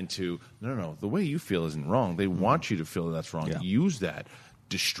that into no, the way you feel isn't wrong. They want you to feel that that's wrong. Yeah. Use that,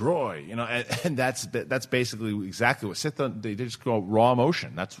 destroy, and that's basically exactly what Sith. They just go raw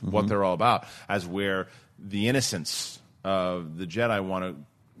emotion. That's what they're all about. As where the innocence of the Jedi want to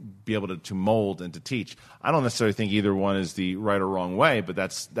be able to mold and to teach. I don't necessarily think either one is the right or wrong way, but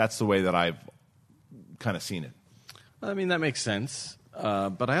that's the way that I've kind of seen it. I mean, that makes sense.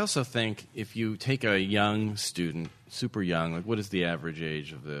 But I also think if you take a young student, super young, like what is the average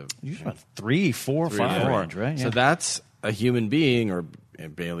age of the... Usually about 3, 4, 5 range, right? Yeah. So that's a human being or a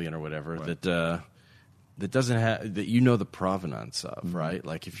Balian or whatever that doesn't have... that you know the provenance of, right?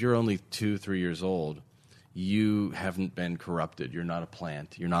 Like if you're only 2, 3 years old, you haven't been corrupted. You're not a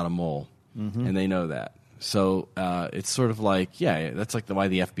plant. You're not a mole. And they know that. So it's sort of like, that's like why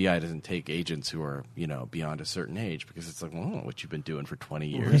the FBI doesn't take agents who are, beyond a certain age, because it's like, well, what you've been doing for 20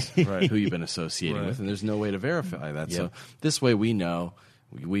 years, who you've been associating with, and there's no way to verify that. So this way we know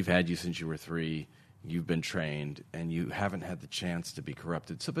we've had you since you were 3, you've been trained, and you haven't had the chance to be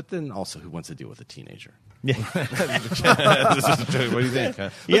corrupted. So, but then also, who wants to deal with a teenager? Yeah. What do you think?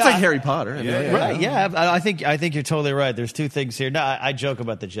 Looks like Harry Potter. Right, yeah. I think you're totally right. There's 2 things here. No, I joke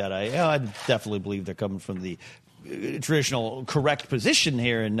about the Jedi. I definitely believe they're coming from the traditional correct position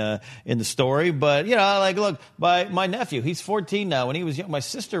here in the story. But, look, my nephew, he's 14 now. When he was young, my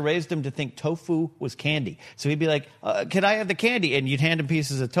sister raised him to think tofu was candy. So he'd be like, can I have the candy? And you'd hand him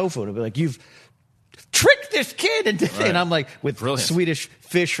pieces of tofu, and he'd be like, trick this kid into Right. and I'm like, with Brilliant. Swedish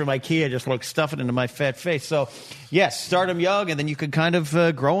fish from IKEA, just like stuff it into my fat face. So, yes, start them young, and then you could kind of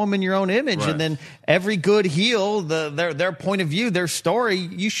grow them in your own image. Right. And then every good heel, their point of view, their story,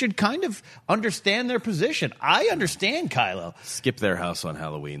 you should kind of understand their position. I understand Kylo. Skip their house on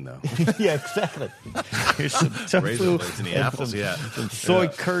Halloween, though. Yeah, exactly. Here's some tofu Razor blades in the and apples, some, yeah. some soy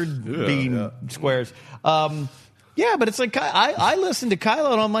curd bean squares. Yeah, but it's like I listen to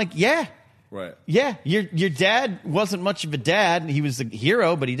Kylo, and I'm like, yeah. Right. Yeah, your dad wasn't much of a dad. He was a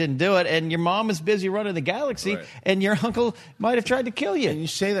hero, but he didn't do it. And your mom is busy running the galaxy, Right. and your uncle might have tried to kill you. And you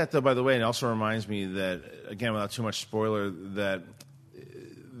say that, though, by the way, and it also reminds me that, again, without too much spoiler, that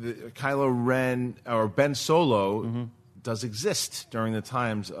Kylo Ren or Ben Solo does exist during the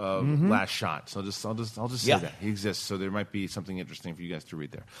times of Last Shot. So I'll just say that he exists. So there might be something interesting for you guys to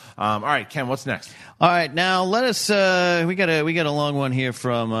read there. All right, Ken, what's next? All right, now let us. We got a long one here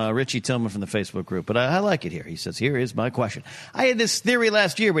from Richie Tillman from the Facebook group, but I like it here. He says, "Here is my question. I had this theory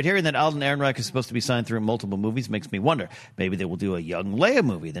last year, but hearing that Alden Ehrenreich is supposed to be signed through multiple movies makes me wonder. Maybe they will do a young Leia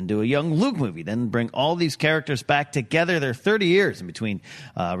movie, then do a young Luke movie, then bring all these characters back together. They're 30 years in between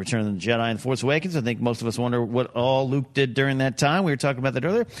Return of the Jedi and Force Awakens. I think most of us wonder what all Luke did during that time. We were talking about that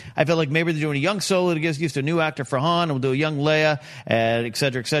earlier. I feel like maybe they're doing a young Solo to get used to a new actor for Han, and we'll do a young Leia, et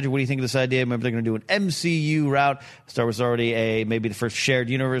cetera, et cetera. What do you think of this idea? Maybe they're going to do an MCU route. Star Wars already maybe the first shared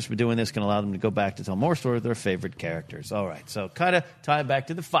universe, but doing this can allow them to go back to tell more stories of their favorite characters. All right, so kind of tie back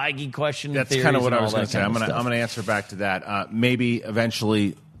to the Feige question. That's theories kind of what and I was all going that to say. kind I'm of going stuff. to answer back to that. Maybe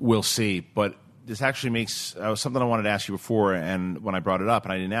eventually we'll see, but this actually makes something I wanted to ask you before, and when I brought it up,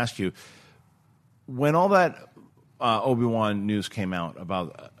 and I didn't ask you, when all that Obi-Wan news came out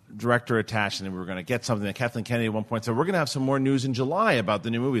about director attached, and we were going to get something, that Kathleen Kennedy at one point said, we're going to have some more news in July about the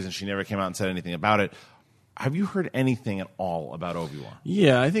new movies, and she never came out and said anything about it. Have you heard anything at all about Obi-Wan?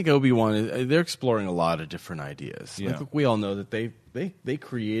 Yeah, I think Obi-Wan, they're exploring a lot of different ideas. Yeah. Like, we all know that they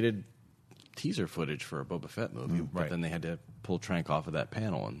created teaser footage for a Boba Fett movie, but right. then they had to pull Trank off of that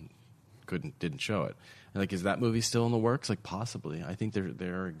panel and didn't show it. And like, is that movie still in the works? Like, possibly. I think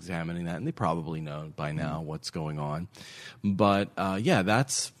they're examining that, and they probably know by now what's going on. But yeah,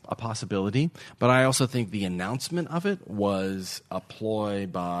 that's a possibility. But I also think the announcement of it was a ploy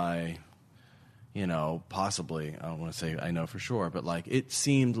by, possibly. I don't want to say I know for sure, but like, it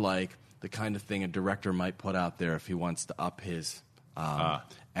seemed like the kind of thing a director might put out there if he wants to up his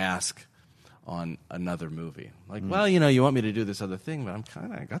ask on another movie. Like, well, you want me to do this other thing,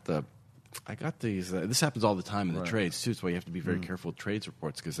 but I got these. This happens all the time in the trades too. So you have to be very careful with trades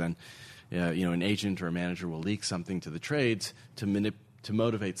reports, because then, an agent or a manager will leak something to the trades to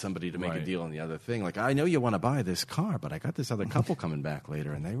motivate somebody to make a deal on the other thing. Like, I know you want to buy this car, but I got this other couple coming back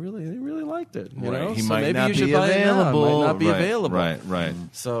later, and they really liked it. You know? He So might maybe not you should be buy it now. It available. might not be available. Right.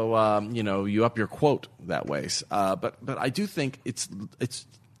 So you up your quote that way. But I do think it's.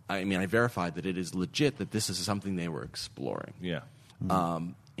 I mean, I verified that it is legit that this is something they were exploring. Yeah.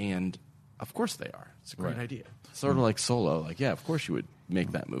 And of course they are. It's a great idea. Sort of like Solo. Like, yeah, of course you would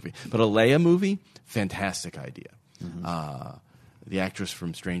make that movie. But a Leia movie, fantastic idea. The actress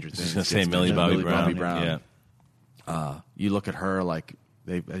from Stranger Things. I was going to say Millie Bobby Brown. Yeah. You look at her, like,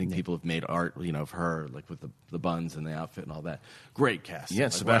 I think people have made art, of her, like with the buns and the outfit and all that. Great casting. Yeah,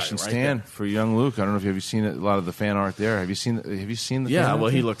 like, Sebastian right Stan there. for young Luke. I don't know if you've seen a lot of the fan art there. Have you seen the Yeah, fan well,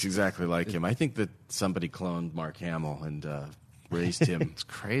 art he there? looks exactly like him. I think that somebody cloned Mark Hamill and raised him. It's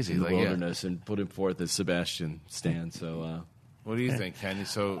crazy. In the Like, yeah. wilderness and put him forth as Sebastian Stan. So, What do you think, Kenny?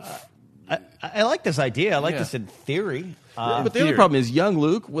 So, I like this idea. I like Yeah. this in theory. but the other problem is young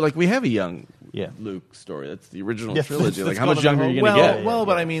Luke. Like, we have a young Yeah. Luke story. That's the original Yeah, trilogy. Like, that's how much going on younger are you the going whole- to get? well,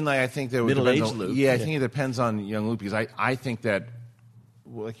 but I mean, like, I think that Middle-aged depends on, Luke. Yeah, I think it depends on young Luke, because I think that,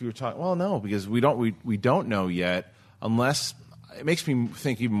 like you were talking. Well, no, because we don't know yet, unless it makes me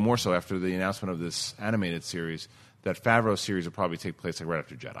think even more so after the announcement of this animated series that Favreau's series will probably take place like right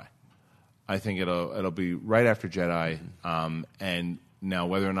after Jedi. I think it'll be right after Jedi, and now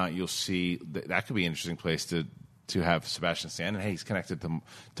whether or not you'll see that could be an interesting place to have Sebastian Stan. And hey, he's connected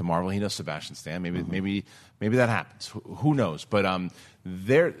to Marvel. He knows Sebastian Stan. Maybe that happens. Who knows? But I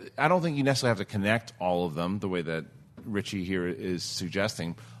don't think you necessarily have to connect all of them the way that Richie here is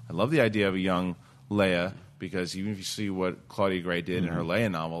suggesting. I love the idea of a young Leia because even if you see what Claudia Gray did in her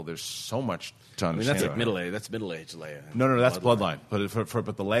Leia novel, there's so much to understand. That's like middle-aged Leia. No, that's Bloodline. But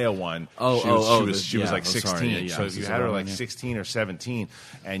but the Leia one, she was like 16. Sorry, so if you had her like 16 or 17,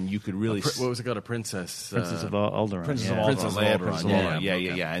 and you could really what was it called? A princess? Princess of Alderaan. Princess of Alderaan.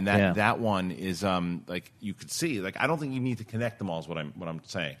 Yeah. And that one is like you could see. Like I don't think you need to connect them all. Is what I'm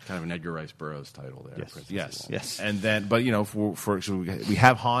saying. Kind of an Edgar Rice Burroughs title there. Yes. And then, but so we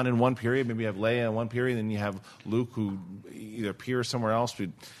have Han in one period, maybe you have Leia in one period, then you have Luke who either appears somewhere else.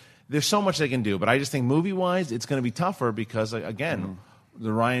 There's so much they can do, but I just think movie-wise, it's going to be tougher because, again, the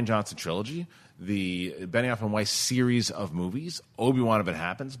Rian Johnson trilogy, the Benioff and Weiss series of movies, Obi-Wan if it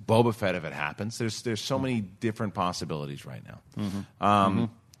happens, Boba Fett if it happens. There's so many different possibilities right now.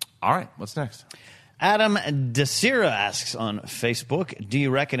 All right, what's next? Adam Desira asks on Facebook, do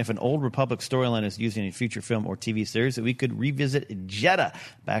you reckon if an old Republic storyline is used in a future film or TV series that we could revisit Jeddah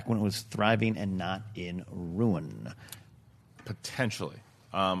back when it was thriving and not in ruin? Potentially.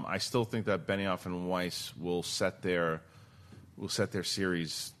 I still think that Benioff and Weiss will set their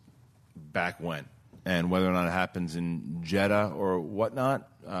series back when. And whether or not it happens in Jeddah or whatnot,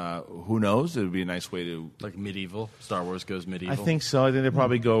 who knows? It would be a nice way to... Like medieval? Star Wars goes medieval? I think so. I think they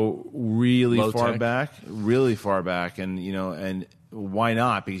probably go really Low far tech. back. And, and why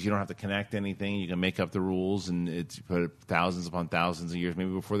not? Because you don't have to connect anything. You can make up the rules, and it's put thousands upon thousands of years, maybe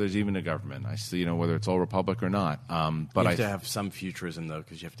before there's even a government. I see, whether it's Old Republic or not. But you have to have some futurism, though,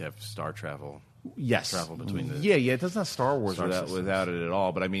 because you have to have star travel. Yes. Travel between the... Yeah, it doesn't have Star Wars Star without it at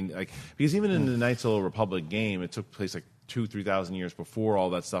all. But I mean, because even in the Knights of the Old Republic game, it took place 3,000 years before all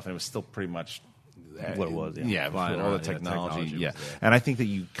that stuff, and it was still pretty much what it was. Yeah, all the technology. Yeah, and I think that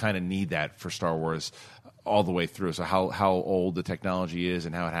you kind of need that for Star Wars all the way through. So how old the technology is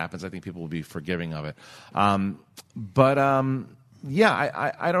and how it happens, I think people will be forgiving of it. I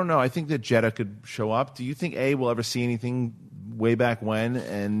don't know. I think that Jeddah could show up. Do you think we'll ever see anything way back when?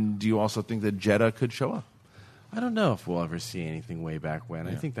 And do you also think that Jeddah could show up? I don't know if we'll ever see anything way back when.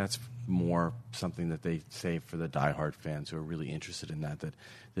 Yeah. I think that's more something that they save for the diehard fans who are really interested in that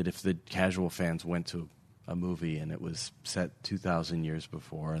if the casual fans went to a movie and it was set 2,000 years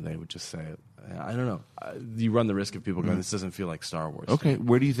before, and they would just say, I don't know. You run the risk of people going, this doesn't feel like Star Wars. Okay,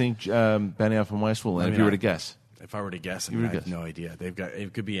 where do you think Benioff and Weiss will land, if you were to guess? If I were to guess, I have no idea.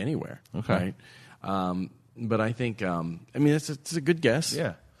 It could be anywhere. Okay. Right? But I think, it's a good guess.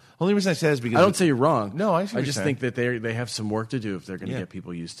 Yeah. Only reason I say is because I don't say you're wrong. No, I just think that they have some work to do if they're going to get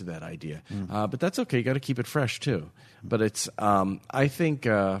people used to that idea. But that's okay. You got to keep it fresh too. But it's I think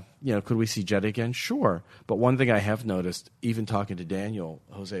could we see Jeddah again? Sure. But one thing I have noticed, even talking to Daniel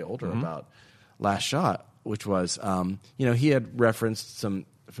Jose Older about Last Shot, which was he had referenced some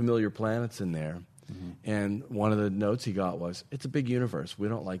familiar planets in there. And one of the notes he got was, it's a big universe. We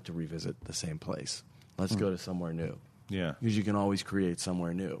don't like to revisit the same place. Let's go to somewhere new. Yeah. Because you can always create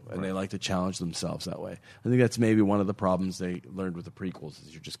somewhere new. And they like to challenge themselves that way. I think that's maybe one of the problems they learned with the prequels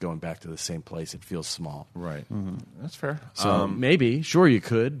is you're just going back to the same place. It feels small. Right. That's fair. So maybe, sure you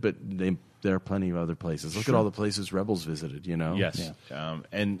could, but there are plenty of other places. Look at all the places Rebels visited, Yes. Yeah.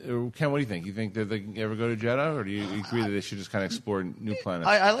 And Ken, what do you think? You think that they can ever go to Jeddah, or do you agree that they should just kind of explore new planets?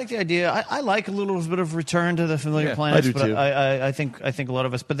 I like the idea. I like a little bit of return to the familiar planets. I do too. I think a lot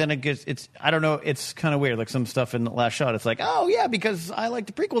of us. But then it's I don't know. It's kind of weird. Like some stuff in the Last Shot. It's like, oh yeah, because I like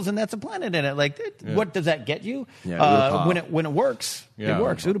the prequels and that's a planet in it. Like, what does that get you? Yeah, when it works, it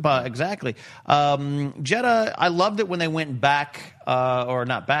works. Utapau, exactly. Jeddah. I loved it when they went back, or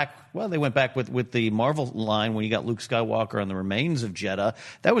not back. Well, they went back with the Marvel line when you got Luke Skywalker on the remains of Jeddah.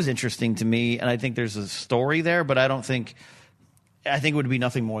 That was interesting to me, and I think there's a story there, but I think it would be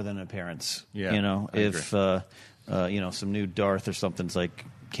nothing more than an appearance. Yeah, if some new Darth or something's like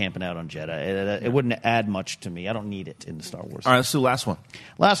camping out on Jeddah. It wouldn't add much to me. I don't need it in the Star Wars. All right, let's do the last one.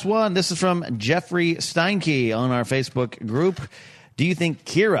 Last one. This is from Jeffrey Steinke on our Facebook group. Do you think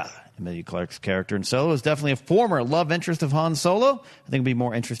Kira, Emilia Clarke's character in Solo, is definitely a former love interest of Han Solo? I think it would be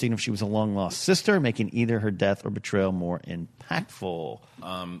more interesting if she was a long-lost sister, making either her death or betrayal more impactful.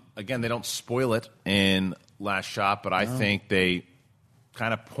 Again, they don't spoil it in Last Shot, but I think they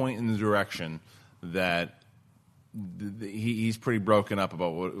kind of point in the direction that he's pretty broken up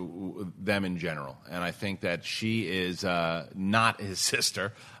about them in general. And I think that she is not his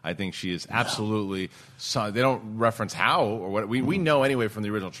sister. I think she is absolutely... They don't reference how or what. We know anyway from the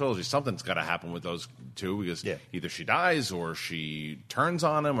original trilogy something's got to happen with those two because either she dies or she turns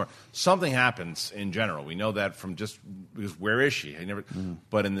on him or something happens in general. We know that from just... Because where is she?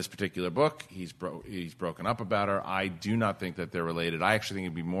 But in this particular book, he's broken up about her. I do not think that they're related. I actually think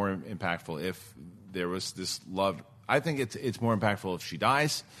it'd be more impactful if there was this love. I think it's more impactful if she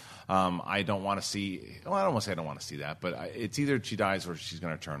dies. I don't want to see. Well, I don't want to say I don't want to see that, but it's either she dies or she's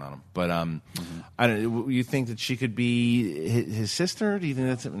going to turn on him. But I don't. You think that she could be his sister? Do you think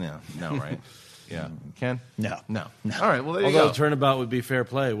that's no, right? Yeah, Ken? No. All right. Well, there you go. Although turnabout would be fair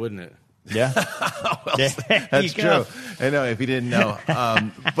play, wouldn't it? Yeah, that's true. I know if you didn't know,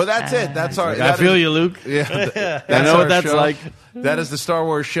 but that's it. That's our. I feel you, Luke. Yeah, I know what that's like. That is the Star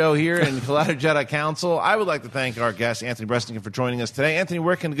Wars show here in Collider Jedi Council. I would like to thank our guest Anthony Bresnikan for joining us today. Anthony,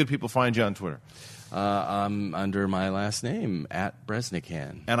 where can the good people find you on Twitter? I'm under my last name at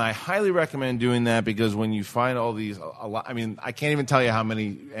Bresnikan, and I highly recommend doing that because when you find all these, a lot. I mean, I can't even tell you how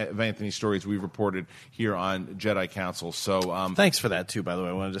many of Anthony's stories we've reported here on Jedi Council. So thanks for that too. By the way,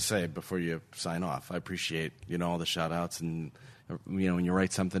 I wanted to say before you sign off, I appreciate all the shout outs and. When you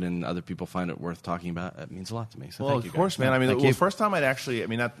write something and other people find it worth talking about, it means a lot to me. So well, thank you, of course, guys. man. I mean, the first time I'd actually,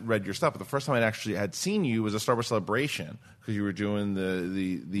 not read your stuff, but the first time I'd actually had seen you was a Star Wars Celebration because you were doing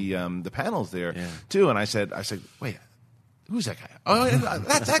the panels there too. And I said, wait, who's that guy? Oh,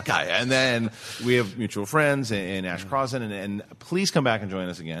 that's that guy. And then we have mutual friends in Ash Crossan, and please come back and join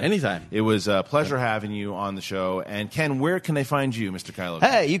us again. Anytime. It was a pleasure having you on the show. And Ken, where can they find you, Mr. Kylo?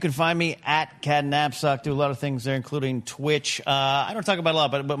 Hey, you can find me at Cad Knapsack. Do a lot of things there, including Twitch. I don't talk about it a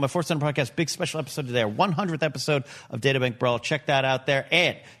lot, but my Force Center podcast, big special episode today, our 100th episode of Databank Brawl. Check that out there.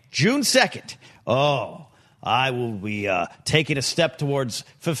 And June 2nd, I will be taking a step towards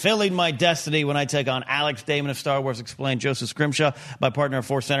fulfilling my destiny when I take on Alex Damon of Star Wars Explained, Joseph Scrimshaw, my partner at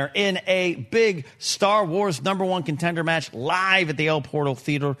Force Center, in a big Star Wars #1 contender match live at the El Portal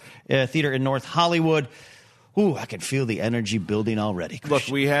Theater in North Hollywood. Ooh, I can feel the energy building already, Christian. Look,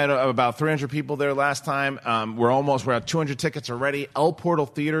 we had about 300 people there last time. We're at 200 tickets already. El Portal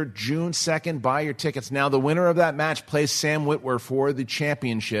Theater, June 2nd. Buy your tickets now. The winner of that match plays Sam Witwer for the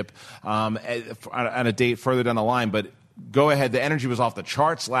championship on a date further down the line. But go ahead. The energy was off the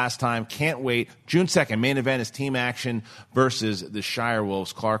charts last time. Can't wait. June 2nd, main event is Team Action versus the Shire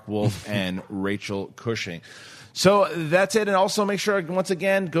Wolves, Clark Wolf and Rachel Cushing. So that's it. And also make sure, once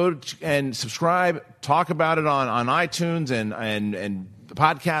again, go and subscribe, talk about it on iTunes and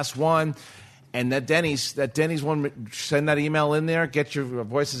Podcast One. And that Denny's one, send that email in there, get your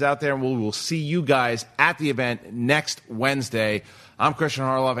voices out there, and we'll see you guys at the event next Wednesday. I'm Christian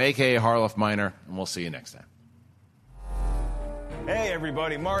Harloff, a.k.a. Harloff Minor, and we'll see you next time. Hey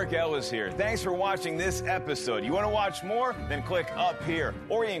everybody, Mark Ellis here. Thanks for watching this episode. You want to watch more? Then click up here.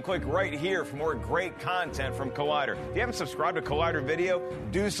 Or you can click right here for more great content from Collider. If you haven't subscribed to Collider Video,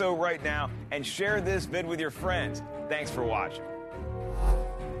 do so right now and share this vid with your friends. Thanks for watching.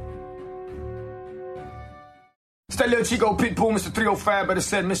 It's that little Chico Pitbull, Mr. 305, better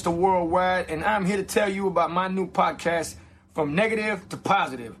said Mr. Worldwide, and I'm here to tell you about my new podcast, From Negative to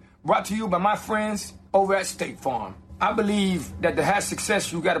Positive, brought to you by my friends over at State Farm. I believe that to have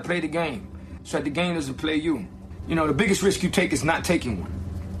success, you got to play the game so that the game doesn't play you. The biggest risk you take is not taking one.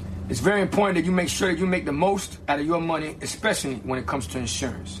 It's very important that you make sure that you make the most out of your money, especially when it comes to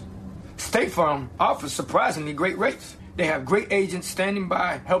insurance. State Farm offers surprisingly great rates. They have great agents standing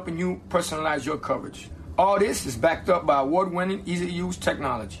by helping you personalize your coverage. All this is backed up by award-winning, easy-to-use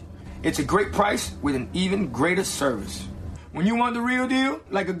technology. It's a great price with an even greater service. When you want the real deal,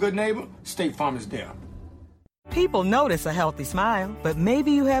 like a good neighbor, State Farm is there. People notice a healthy smile, but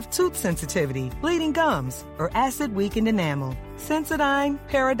maybe you have tooth sensitivity, bleeding gums, or acid-weakened enamel. Sensodyne,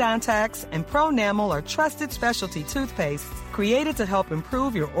 Parodontax, and Pronamel are trusted specialty toothpastes created to help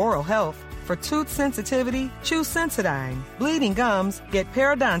improve your oral health. For tooth sensitivity, choose Sensodyne. Bleeding gums, get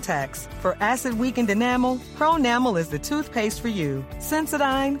Parodontax. For acid-weakened enamel, Pronamel is the toothpaste for you.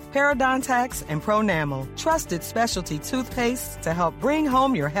 Sensodyne, Parodontax, and Pronamel. Trusted specialty toothpastes to help bring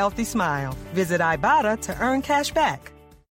home your healthy smile. Visit Ibotta to earn cash back.